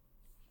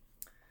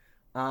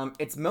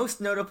 Its most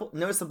notable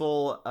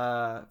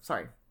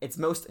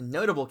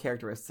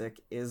characteristic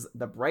is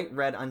the bright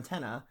red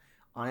antenna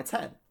on its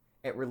head.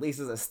 It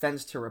releases a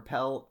stench to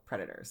repel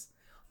predators.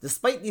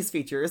 Despite these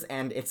features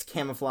and its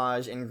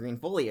camouflage in green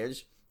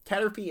foliage,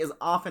 Caterpie is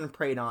often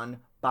preyed on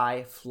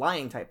by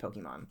flying-type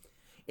Pokemon.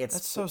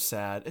 That's so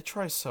sad. It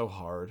tries so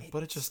hard,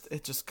 but it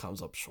just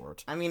comes up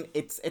short. I mean,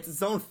 it's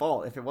its own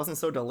fault. If it wasn't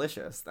so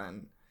delicious,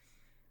 then...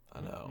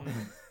 I know.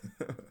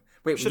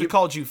 Wait, Should have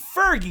called you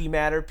Fergie,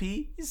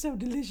 Matterpie. You're so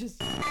delicious.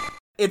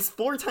 Its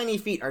 4 tiny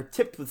feet are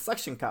tipped with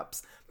suction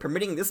cups,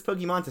 permitting this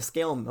Pokemon to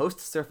scale most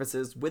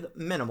surfaces with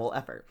minimal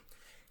effort.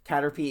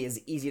 Caterpie is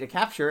easy to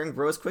capture and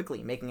grows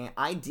quickly, making it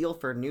ideal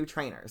for new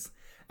trainers.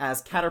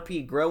 As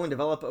Caterpie grow and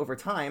develop over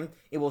time,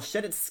 it will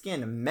shed its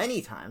skin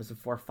many times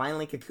before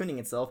finally cocooning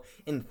itself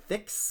in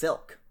thick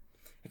silk.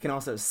 It can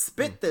also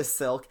spit this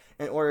silk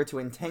in order to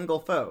entangle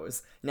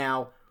foes.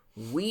 Now,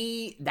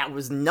 that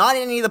was not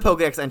in any of the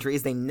Pokedex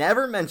entries. They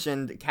never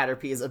mentioned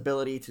Caterpie's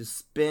ability to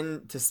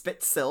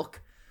spit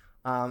silk,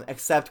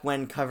 except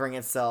when covering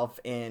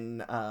itself in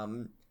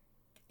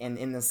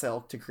the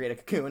silk to create a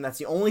cocoon. That's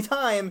the only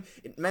time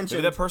it mentioned.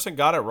 Maybe that person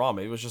got it wrong.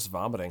 Maybe it was just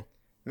vomiting.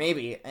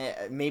 Maybe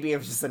it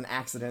was just an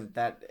accident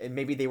that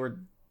maybe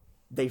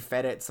they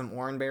fed it some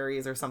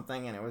oranberries or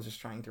something, and it was just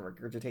trying to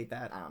regurgitate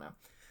that. I don't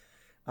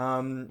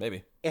know.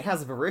 Maybe It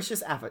has a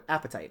voracious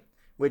appetite,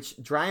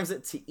 which drives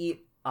it to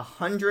eat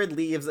 100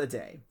 leaves a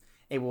day.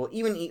 It will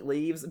even eat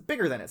leaves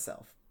bigger than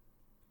itself.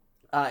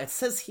 It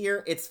says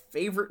here its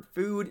favorite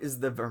food is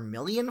the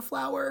vermilion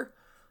flower,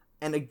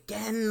 and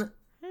again,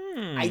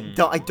 I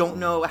don't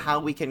know how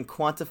we can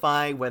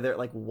quantify whether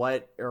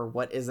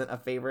what isn't a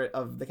favorite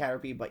of the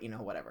Caterpie, but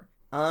whatever.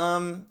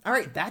 All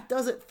right, that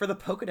does it for the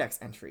Pokedex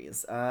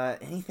entries.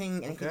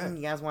 Anything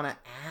you guys want to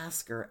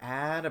ask or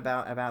add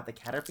about the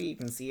Caterpie? You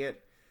can see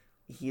it.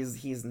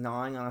 He's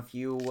gnawing on a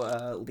few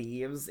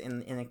leaves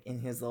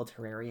in his little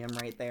terrarium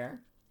right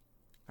there.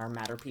 Our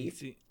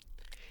Matterpie.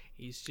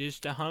 He's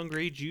just a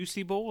hungry,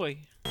 juicy boy.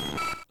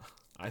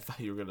 I thought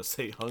you were gonna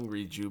say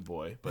hungry Jew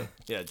boy, but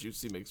yeah,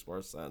 juicy makes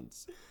more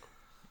sense.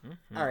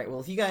 All right, well,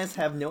 if you guys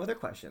have no other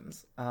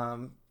questions,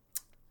 I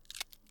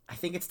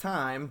think it's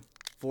time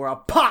for a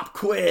pop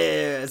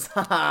quiz.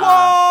 What?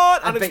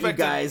 I bet you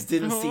guys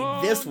didn't see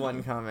this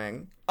one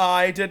coming.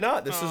 I did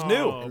not. This is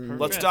new. Professor.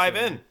 Let's dive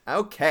in.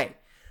 Okay.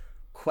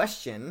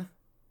 question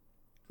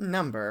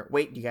number.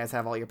 Wait, you guys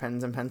have all your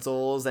pens and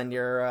pencils and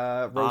your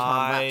Rotom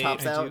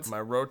laptops I out? do. My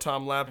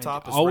Rotom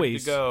laptop is ready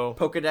Always. to go.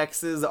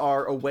 Pokedexes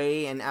are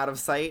away and out of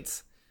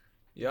sight.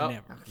 Yep.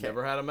 Never. Okay.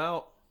 Never had them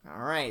out.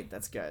 All right,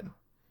 that's good.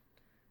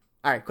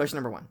 All right, question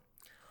number 1.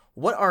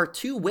 What are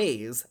 2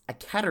 ways a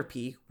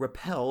Caterpie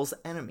repels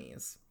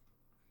enemies?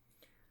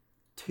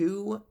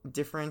 2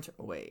 different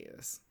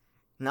ways.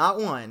 Not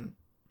 1,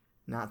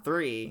 not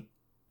 3,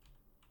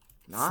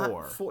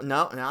 not 4.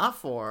 No, not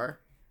 4,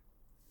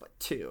 but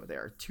 2.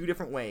 There are 2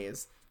 different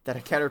ways that a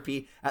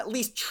Caterpie at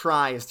least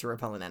tries to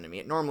repel an enemy.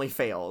 It normally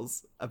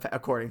fails,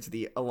 according to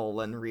the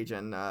Alolan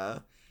region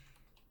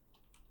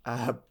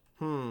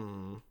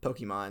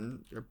Pokemon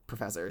or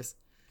professors.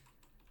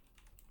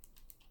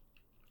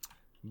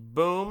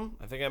 Boom.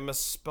 I think I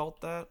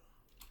misspelt that.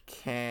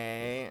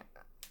 Okay.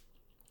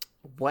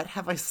 What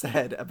have I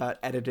said about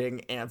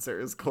editing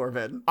answers,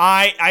 Corbin?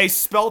 I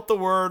spelt the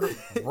word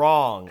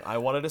wrong. I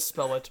wanted to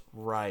spell it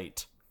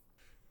right.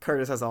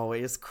 Curtis, as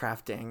always,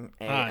 crafting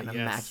an yes.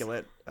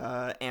 immaculate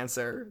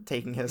answer,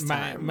 taking his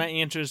My time.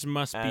 answers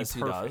must As be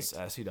he perfect. does.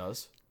 As he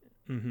does.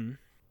 Mm-hmm.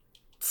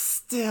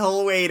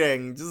 Still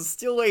waiting. Just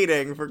still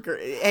waiting for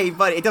Hey,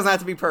 buddy, it doesn't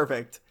have to be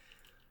perfect.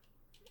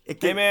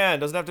 Hey,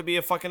 man. Doesn't have to be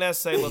a fucking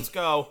essay. Let's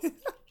go.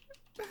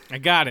 I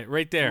got it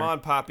right there. Come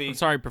on, Poppy. I'm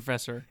sorry,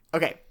 Professor.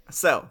 Okay,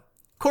 so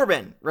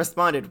Corbin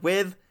responded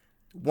with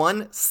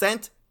 1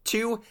 sent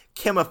to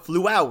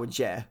camouflage,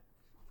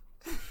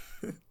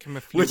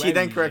 which he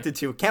then corrected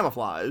to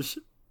camouflage.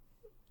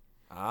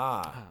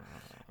 Ah.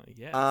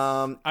 Yes.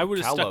 I would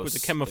have stuck with the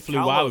Kalos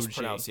camouflage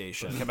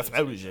pronunciation.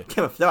 Camouflage.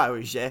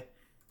 camouflage.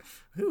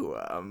 Who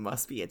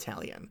must be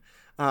Italian.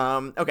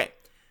 Okay.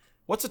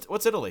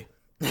 What's Italy?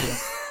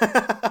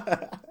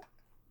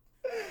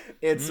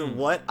 It's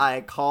what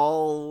I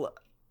call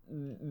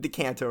the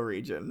Kanto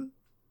region.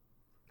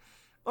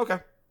 Okay.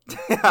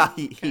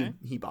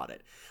 He bought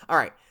it. All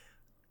right.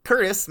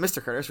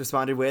 Mr. Curtis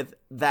responded with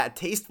that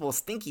tasteful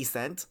stinky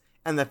scent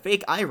and the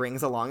fake eye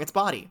rings along its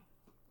body.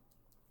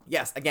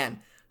 Yes, again,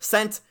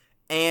 scent,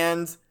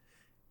 and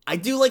I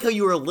do like how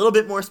you were a little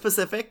bit more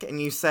specific,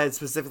 and you said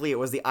specifically it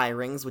was the eye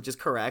rings, which is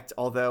correct,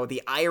 although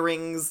the eye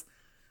rings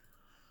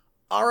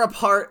are a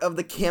part of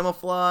the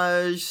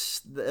camouflage,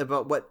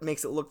 but what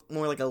makes it look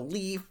more like a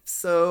leaf,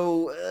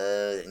 so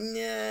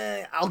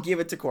I'll give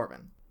it to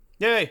Corbin.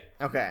 Yay.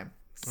 Okay,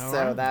 All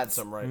so right. that's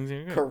I'm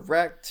right.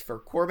 correct for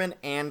Corbin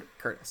and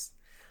Curtis.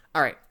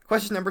 All right,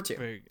 question number 2.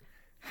 Very good.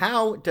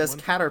 How does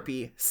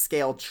Caterpie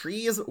scale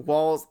trees,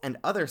 walls, and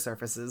other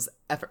surfaces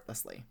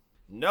effortlessly?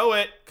 Know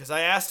it, because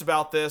I asked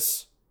about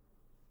this.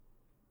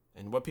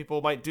 And what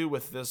people might do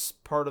with this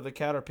part of the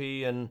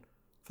Caterpie and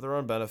for their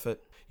own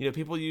benefit. You know,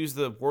 people use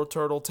the war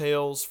turtle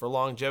tails for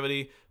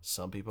longevity.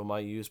 Some people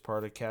might use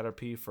part of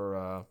Caterpie for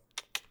a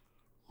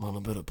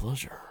little bit of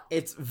pleasure.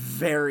 It's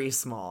very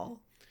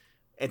small.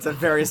 It's a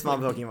very small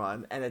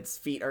Pokemon, and its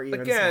feet are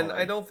even Again, smaller.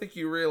 I don't think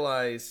you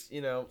realize,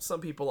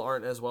 some people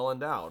aren't as well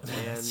endowed.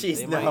 And Jeez,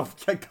 they no.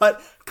 might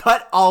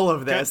Cut all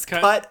of this. Cut.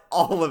 Cut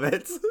all of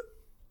it.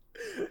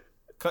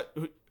 Are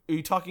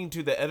you talking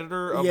to the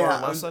editor of Yeah,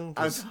 our lesson?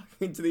 I'm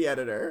talking to the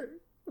editor.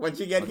 Once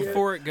you get here,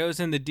 Before it goes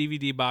in the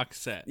DVD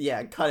box set.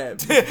 yeah, cut it.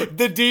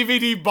 The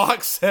DVD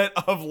box set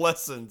of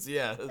lessons,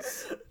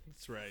 yes.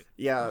 That's right.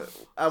 Yeah,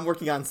 I'm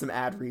working on some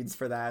ad reads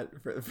for that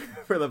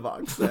for the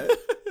box set.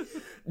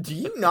 Do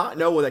you not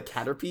know what a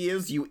Caterpie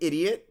is, you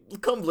idiot?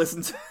 Come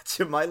listen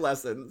to my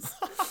lessons.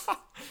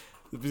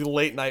 The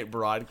late night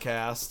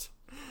broadcast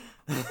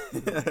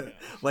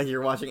Like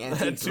you're watching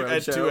at Antiques 2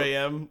 Roadshow.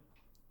 a.m.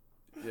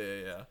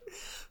 Yeah.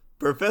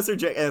 Professor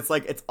J, and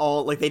it's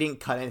all like they didn't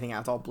cut anything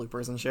out. It's all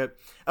bloopers and shit.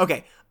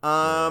 Okay.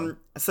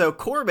 So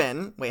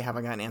Corbin, wait, have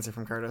I got an answer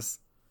from Curtis?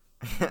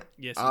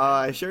 Yes.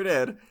 I sure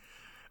did.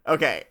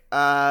 Okay.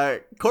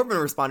 Corbin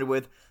responded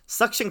with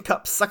suction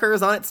cup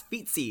suckers on its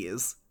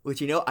feetsies,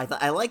 which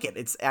I like it.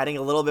 It's adding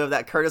a little bit of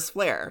that Curtis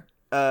flair.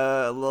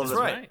 A little That's bit.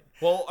 right. right.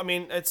 Well, I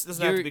mean, it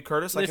doesn't have to be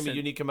Curtis. I can be listen.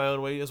 unique in my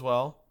own way as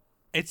well.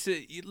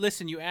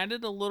 Listen. You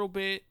added a little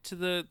bit to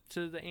the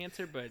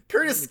answer, but let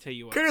Curtis me tell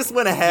you what, Curtis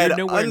went ahead, You're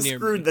nowhere near me.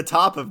 unscrewed the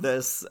top of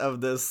his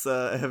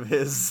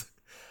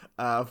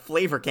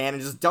flavor can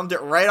and just dumped it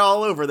right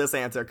all over this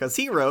answer because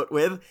he wrote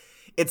with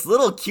its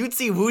little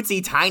cutesy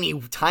wootsy tiny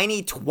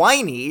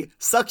twiny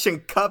suction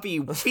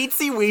cuppy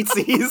feetsy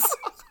weetsies.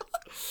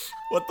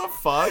 What the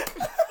fuck?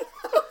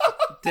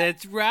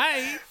 That's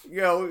right. He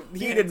That's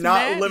did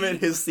not Maddie. limit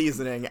his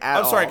seasoning at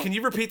all. I'm sorry. Can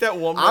you repeat that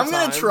one more I'm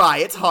time? gonna try.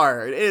 It's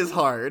hard. It is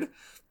hard.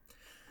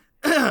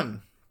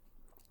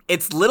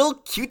 It's little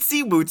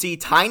cutesy wootsy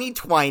tiny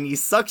twiny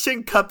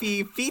suction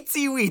cuppy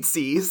feetsy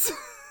weetsies.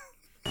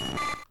 Can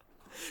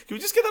we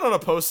just get that on a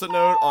post-it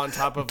note on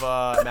top of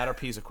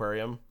Matterpea's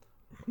aquarium,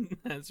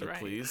 That's right.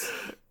 please?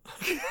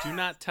 Do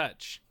not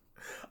touch.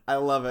 I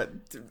love it.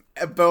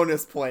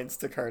 Bonus points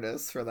to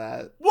Curtis for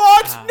that.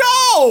 What?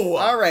 No!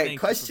 All right, Thank you,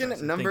 question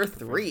Professor. number Thank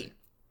you, 3. Professor.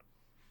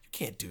 You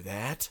can't do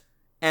that.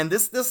 And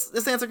this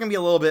answer can be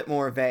a little bit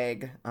more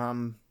vague.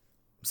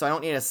 So I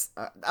don't need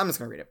I'm just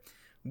gonna read it.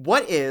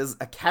 What is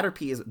a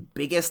Caterpie's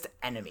biggest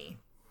enemy?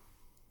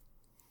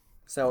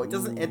 So it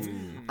doesn't. It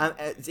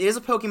is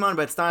a Pokemon,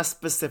 but it's not a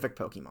specific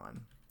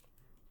Pokemon.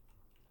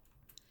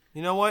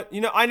 You know what?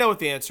 I know what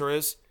the answer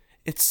is.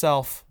 It's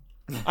self.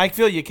 I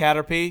feel you,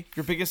 Caterpie.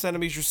 Your biggest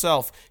enemy is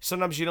yourself.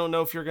 Sometimes you don't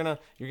know if you're gonna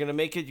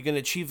make it. You're gonna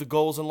achieve the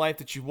goals in life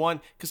that you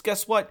want. Because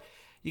guess what?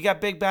 You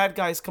got big bad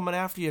guys coming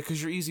after you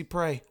because you're easy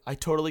prey. I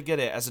totally get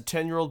it. As a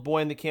 10-year-old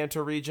boy in the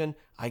Kanto region,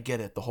 I get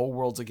it. The whole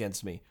world's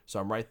against me. So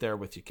I'm right there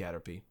with you,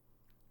 Caterpie.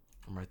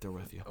 I'm right there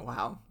with you.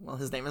 Wow. Well,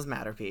 his name is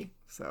Matterpie,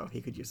 so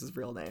he could use his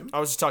real name. I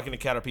was just talking to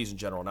Caterpies in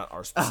general, not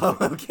our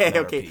specific Oh, okay.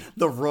 Matterpie.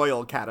 The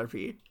Royal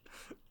Caterpie.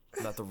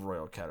 Not the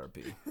Royal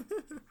Caterpie.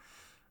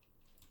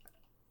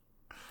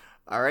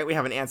 All right, we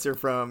have an answer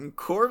from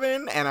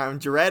Corbin, and I'm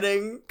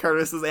dreading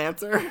Curtis's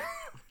answer.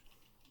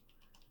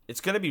 It's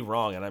going to be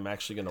wrong, and I'm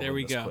actually going to There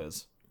win we this go.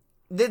 quiz.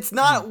 It's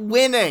not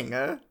winning.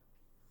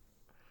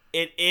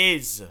 It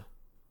is.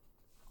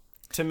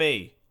 To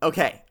me.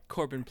 Okay.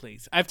 Corbin,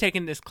 please. I've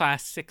taken this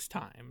class 6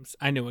 times.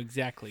 I know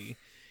exactly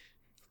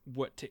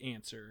what to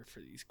answer for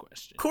these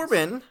questions.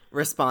 Corbin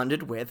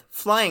responded with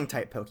flying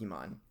type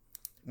Pokemon,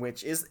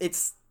 which is,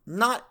 it's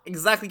not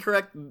exactly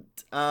correct,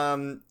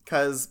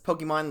 because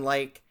Pokemon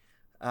like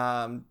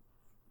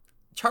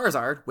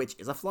Charizard, which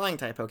is a flying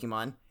type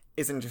Pokemon,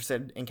 is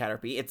interested in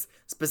Caterpie. It's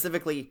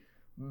specifically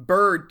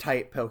bird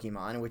type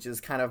Pokemon, which is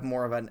kind of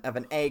more of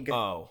an egg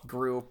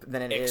group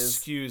than it is.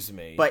 Excuse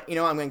me. But I'm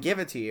going to give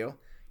it to you.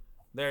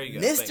 There you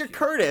go. Thank Mr. you.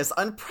 Curtis,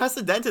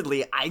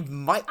 unprecedentedly,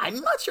 I'm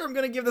not sure I'm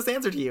going to give this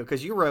answer to you,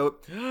 because you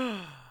wrote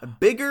a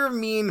bigger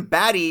mean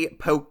baddie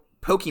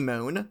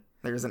Pokemon.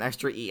 There's an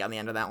extra E on the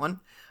end of that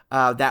one.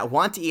 That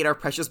want to eat our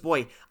precious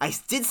boy. I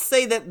did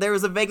say that there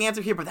was a vague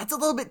answer here, but that's a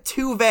little bit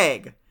too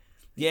vague.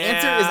 The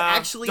answer is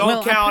actually...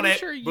 Don't count I'm pretty it.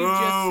 sure you Boo.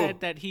 just said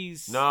that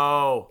he's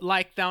No.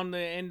 like down the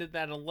end of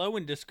that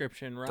Alolan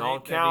description, right?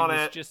 Don't That count he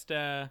was it. Just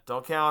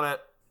Don't count it.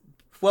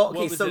 Well, what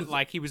okay, was so it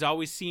like? He was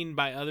always seen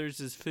by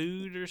others as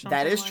food or something.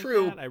 That is like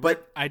true, that?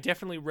 but- I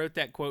definitely wrote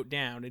that quote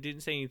down. It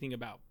didn't say anything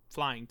about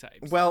flying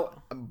types.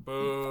 well,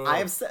 Boo.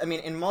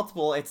 in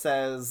multiple it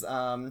says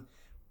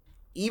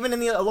even in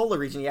the Alola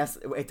region, yes,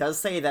 it does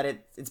say that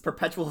its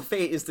perpetual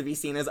fate is to be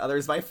seen as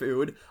others by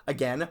food.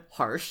 Again,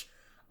 harsh.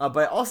 But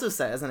it also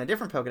says in a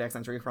different Pokedex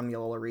entry from the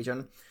Alola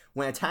region,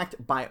 when attacked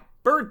by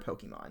bird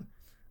Pokemon.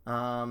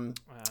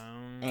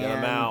 Get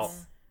him out.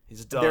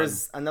 He's done.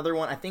 There's another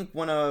one. I think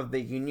one of the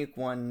unique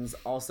ones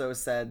also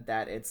said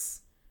that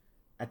it's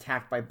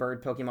attacked by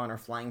bird Pokemon or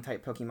flying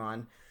type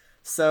Pokemon.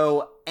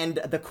 So, and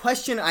the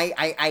question,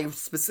 I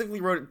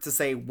specifically wrote it to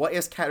say, what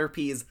is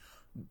Caterpie's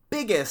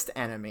biggest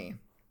enemy?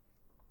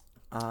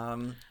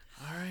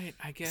 All right,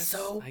 I guess.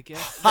 So- I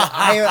guess.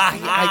 I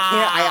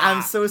can't.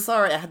 I'm so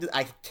sorry.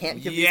 I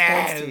can't give these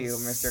points to you,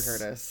 Mr.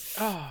 Curtis.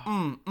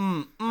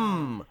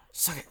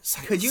 Suck it.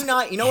 Suck it. Could you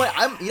not? You know what?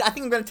 I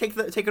think I'm gonna take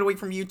it away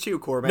from you too,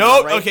 Corbin. No.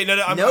 all right? Okay.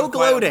 No. I'm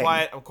gloating.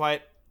 I'm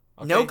quiet.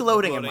 Okay, No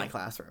gloating in my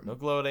classroom. No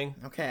gloating.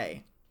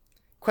 Okay.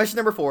 Question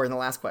number 4 in the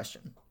last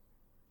question.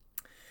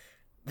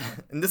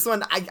 And this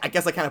one, I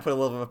guess I kind of put a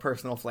little bit of a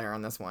personal flair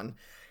on this one.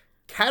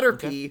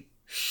 Caterpie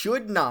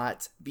should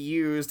not be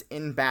used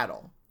in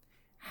battle.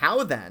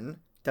 How then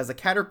does a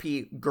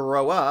Caterpie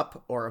grow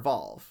up or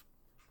evolve?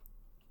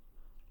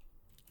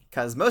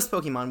 Because most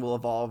Pokemon will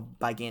evolve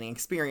by gaining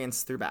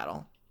experience through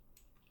battle.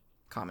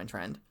 Common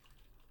trend.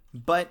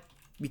 But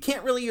you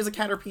can't really use a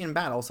Caterpie in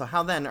battle, so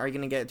how then are you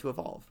going to get it to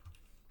evolve?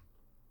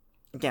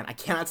 Again, I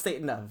cannot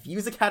state enough.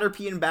 Use a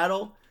Caterpie in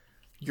battle,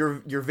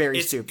 you're very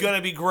It's stupid.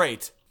 gonna be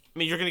great. I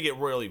mean, you're gonna get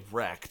royally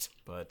wrecked,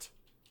 but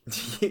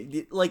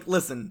Like,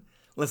 listen.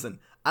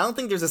 I don't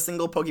think there's a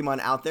single Pokemon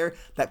out there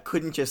that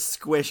couldn't just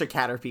squish a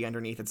Caterpie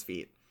underneath its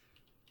feet.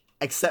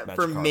 Except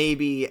for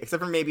maybe a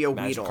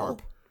Weedle.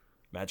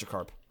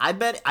 Magikarp. I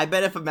bet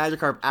if a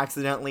Magikarp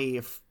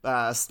accidentally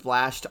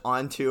splashed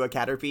onto a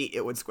Caterpie,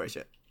 it would squish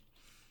it.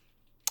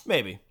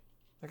 Maybe.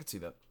 I could see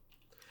that.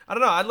 I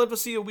don't know. I'd love to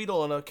see a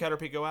Weedle and a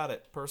Caterpie go at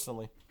it,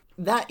 personally.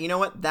 You know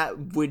what? That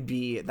would,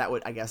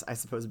 I guess, I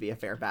suppose, be a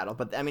fair battle.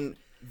 But, I mean...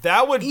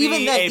 That would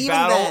be a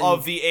battle then,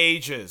 of the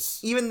ages.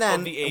 Even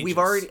then,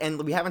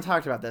 we haven't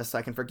talked about this, so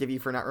I can forgive you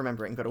for not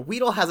remembering, but a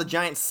Weedle has a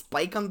giant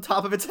spike on the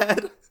top of its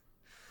head.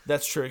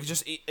 That's true. It could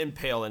just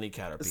impale any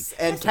Caterpie.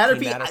 And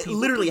Caterpie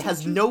literally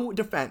has no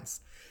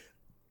defense.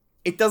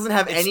 It doesn't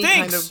have any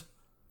kind of...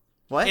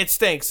 What? It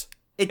stinks.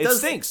 It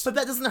stinks. But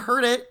that doesn't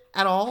hurt it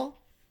at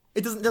all.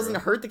 It doesn't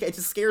hurt it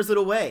just scares it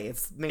away.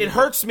 It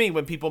hurts me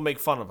when people make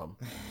fun of them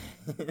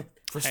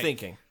for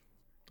stinking.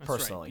 That's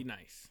personally. right, be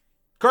nice.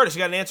 Curtis, you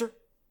got an answer?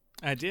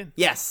 I did.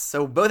 Yes,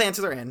 so both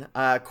answers are in.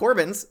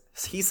 Corbin's,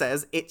 he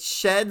says, it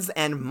sheds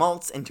and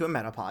malts into a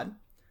metapod.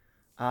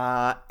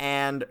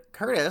 And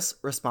Curtis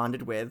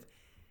responded with,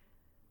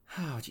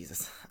 oh,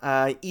 Jesus.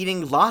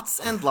 Eating lots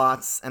and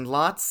lots and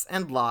lots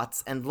and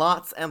lots and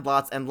lots and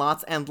lots and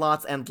lots and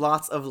lots and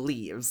lots of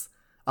leaves.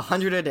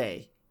 100 a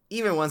day.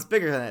 Even ones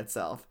bigger than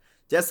itself.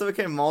 Just so it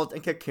can molt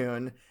and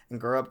cocoon and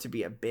grow up to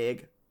be a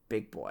big,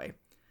 big boy.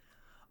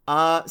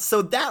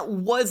 So that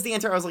was the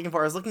answer I was looking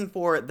for. I was looking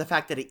for the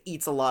fact that it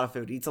eats a lot of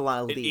food, eats a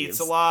lot of It leaves. eats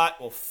a lot.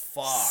 Well,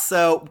 fuck.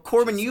 So,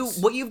 Corbin,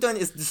 Jesus. what you've done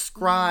is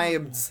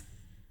described,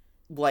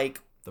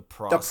 like, The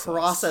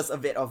process.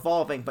 of it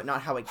evolving, but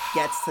not how it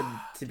gets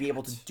to be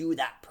able to do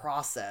that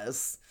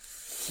process.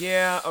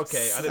 Yeah,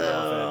 okay. I didn't know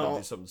if it had to So-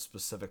 do something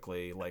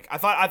specifically. Like I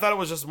thought it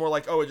was just more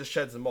like, oh, it just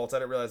sheds and molts. I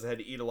didn't realize it had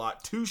to eat a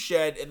lot to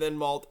shed and then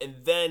molt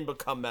and then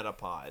become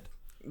metapod.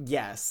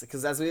 Yes,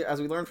 because as we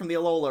learned from the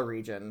Alola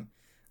region,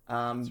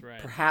 right.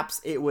 perhaps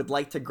it would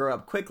like to grow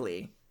up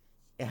quickly.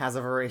 It has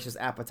a voracious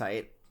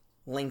appetite,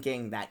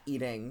 linking that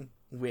eating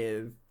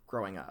with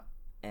growing up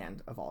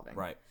and evolving.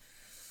 Right.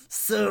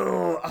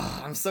 So,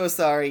 I'm so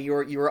sorry. You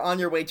were on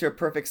your way to a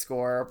perfect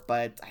score,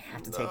 but I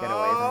have to take that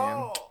away from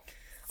you.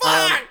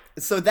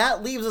 So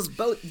that leaves us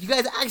both. You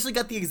guys actually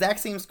got the exact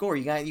same score.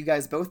 You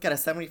guys both got a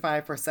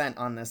 75%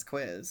 on this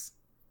quiz.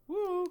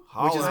 Woo. Which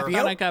is Holler. I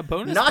thought I got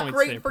bonus Not points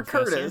great there, for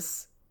Professor.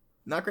 Curtis.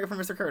 Not great for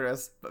Mr.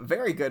 Curtis, but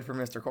very good for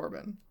Mr.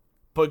 Corbin.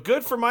 But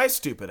good for my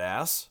stupid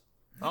ass.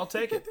 I'll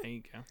take it. There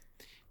you go.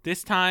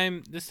 This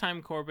time,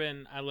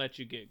 Corbin, I let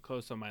you get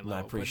close on my level.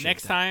 But appreciate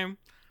next that. time,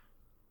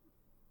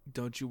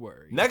 don't you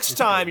worry. Next It's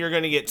time good. you're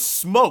gonna get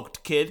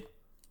smoked, kid.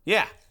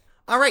 Yeah.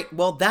 All right,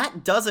 well,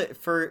 that does it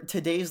for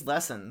today's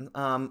lesson.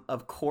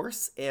 Of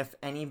course, if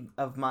any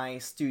of my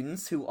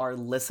students who are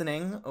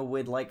listening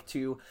would like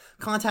to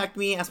contact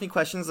me, ask me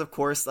questions, of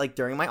course, like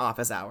during my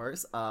office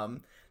hours,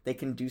 they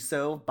can do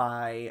so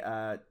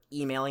by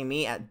emailing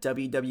me at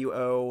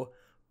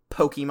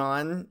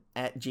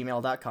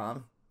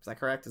wwopokemon@gmail.com. Is that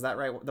correct? Is that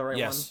right? The right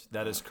Yes,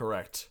 that is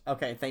correct. one?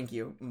 Okay, thank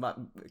you.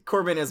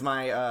 Corbin is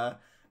my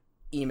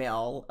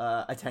email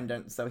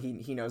attendant, so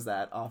he knows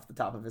that off the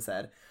top of his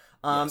head.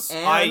 Yes.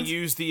 And I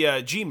use the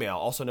Gmail,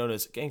 also known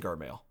as Gengar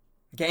Mail.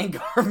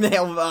 Gengar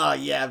mail. Oh,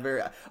 yeah,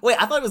 very.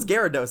 Wait, I thought it was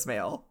Gyarados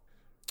mail.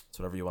 It's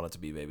whatever you want it to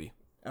be, baby.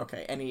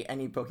 Okay, any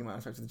Pokemon that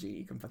starts with G,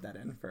 you can put that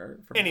in for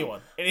Anyone,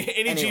 any G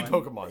Anyone.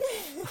 Pokemon.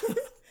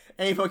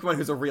 any Pokemon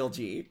who's a real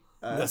G.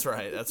 That's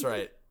right. That's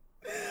right.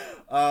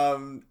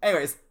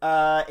 Anyways,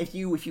 if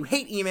you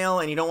hate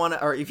email and you don't want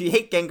to, or if you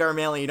hate Gengar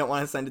mail and you don't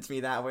want to send it to me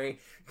that way, you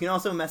can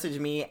also message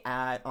me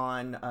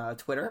on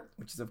Twitter,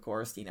 which is of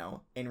course,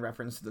 in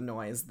reference to the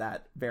noise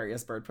that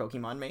various bird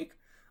Pokemon make.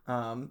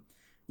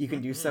 You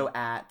can do so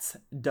at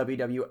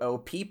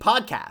WWOP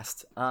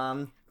Podcast.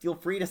 Feel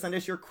free to send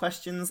us your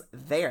questions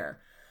there.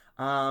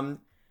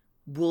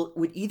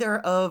 Would either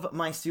of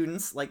my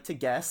students like to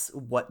guess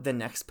what the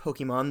next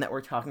Pokemon that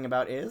we're talking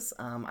about is?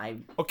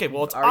 Okay,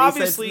 well, it's already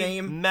said its obviously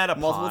name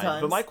multiple Metapod,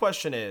 times. but my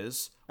question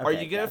is, are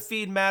Okay, you going to yes.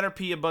 feed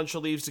Matterpie a bunch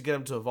of leaves to get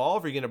him to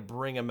evolve, or are you going to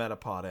bring a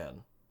Metapod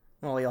in?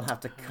 Well, you'll have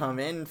to come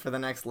in for the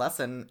next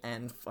lesson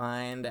and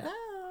find out.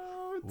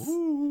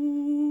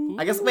 Ooh.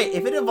 I guess, wait,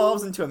 if it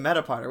evolves into a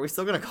Metapod, are we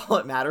still going to call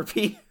it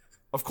Matterpie?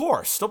 Of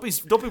course. Don't be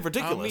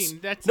ridiculous. I mean,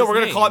 that's No, his we're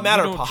going to call it name.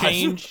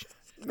 Matterpod.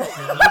 You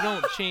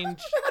don't change.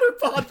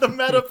 Matterpod the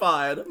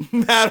Metapod.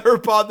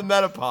 Matterpod the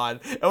Metapod.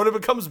 And when it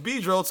becomes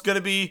Beedrill, it's going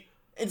to be...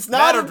 It's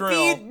not a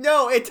Matterdrill. Beed.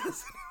 No, it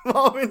doesn't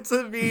evolve into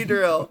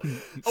Beedrill.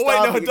 Oh, wait,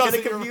 no, it You're gonna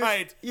doesn't. You're confuse-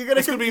 right. You're going to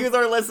It's gonna be- confuse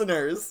our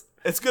listeners.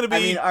 It's going to be... I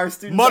mean, our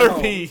students at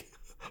Mutterpie.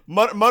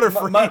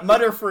 Mutterfree.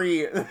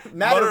 Mutterfree.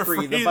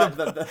 Matterfree.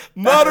 The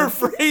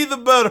Mutterfree the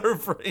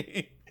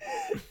Butterfree.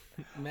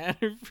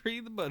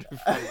 Matterfree the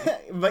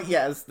Butterfree. But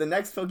yes, the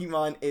next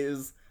Pokemon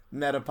is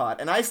Metapod.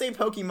 And I say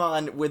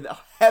Pokemon with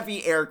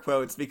heavy air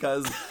quotes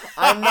because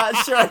I'm not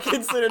sure I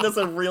consider this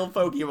a real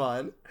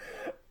Pokemon.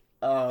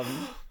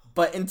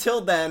 But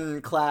until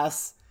then,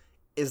 class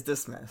is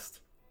dismissed.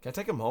 Can I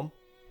take him home?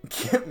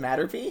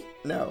 Matterpie?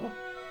 No.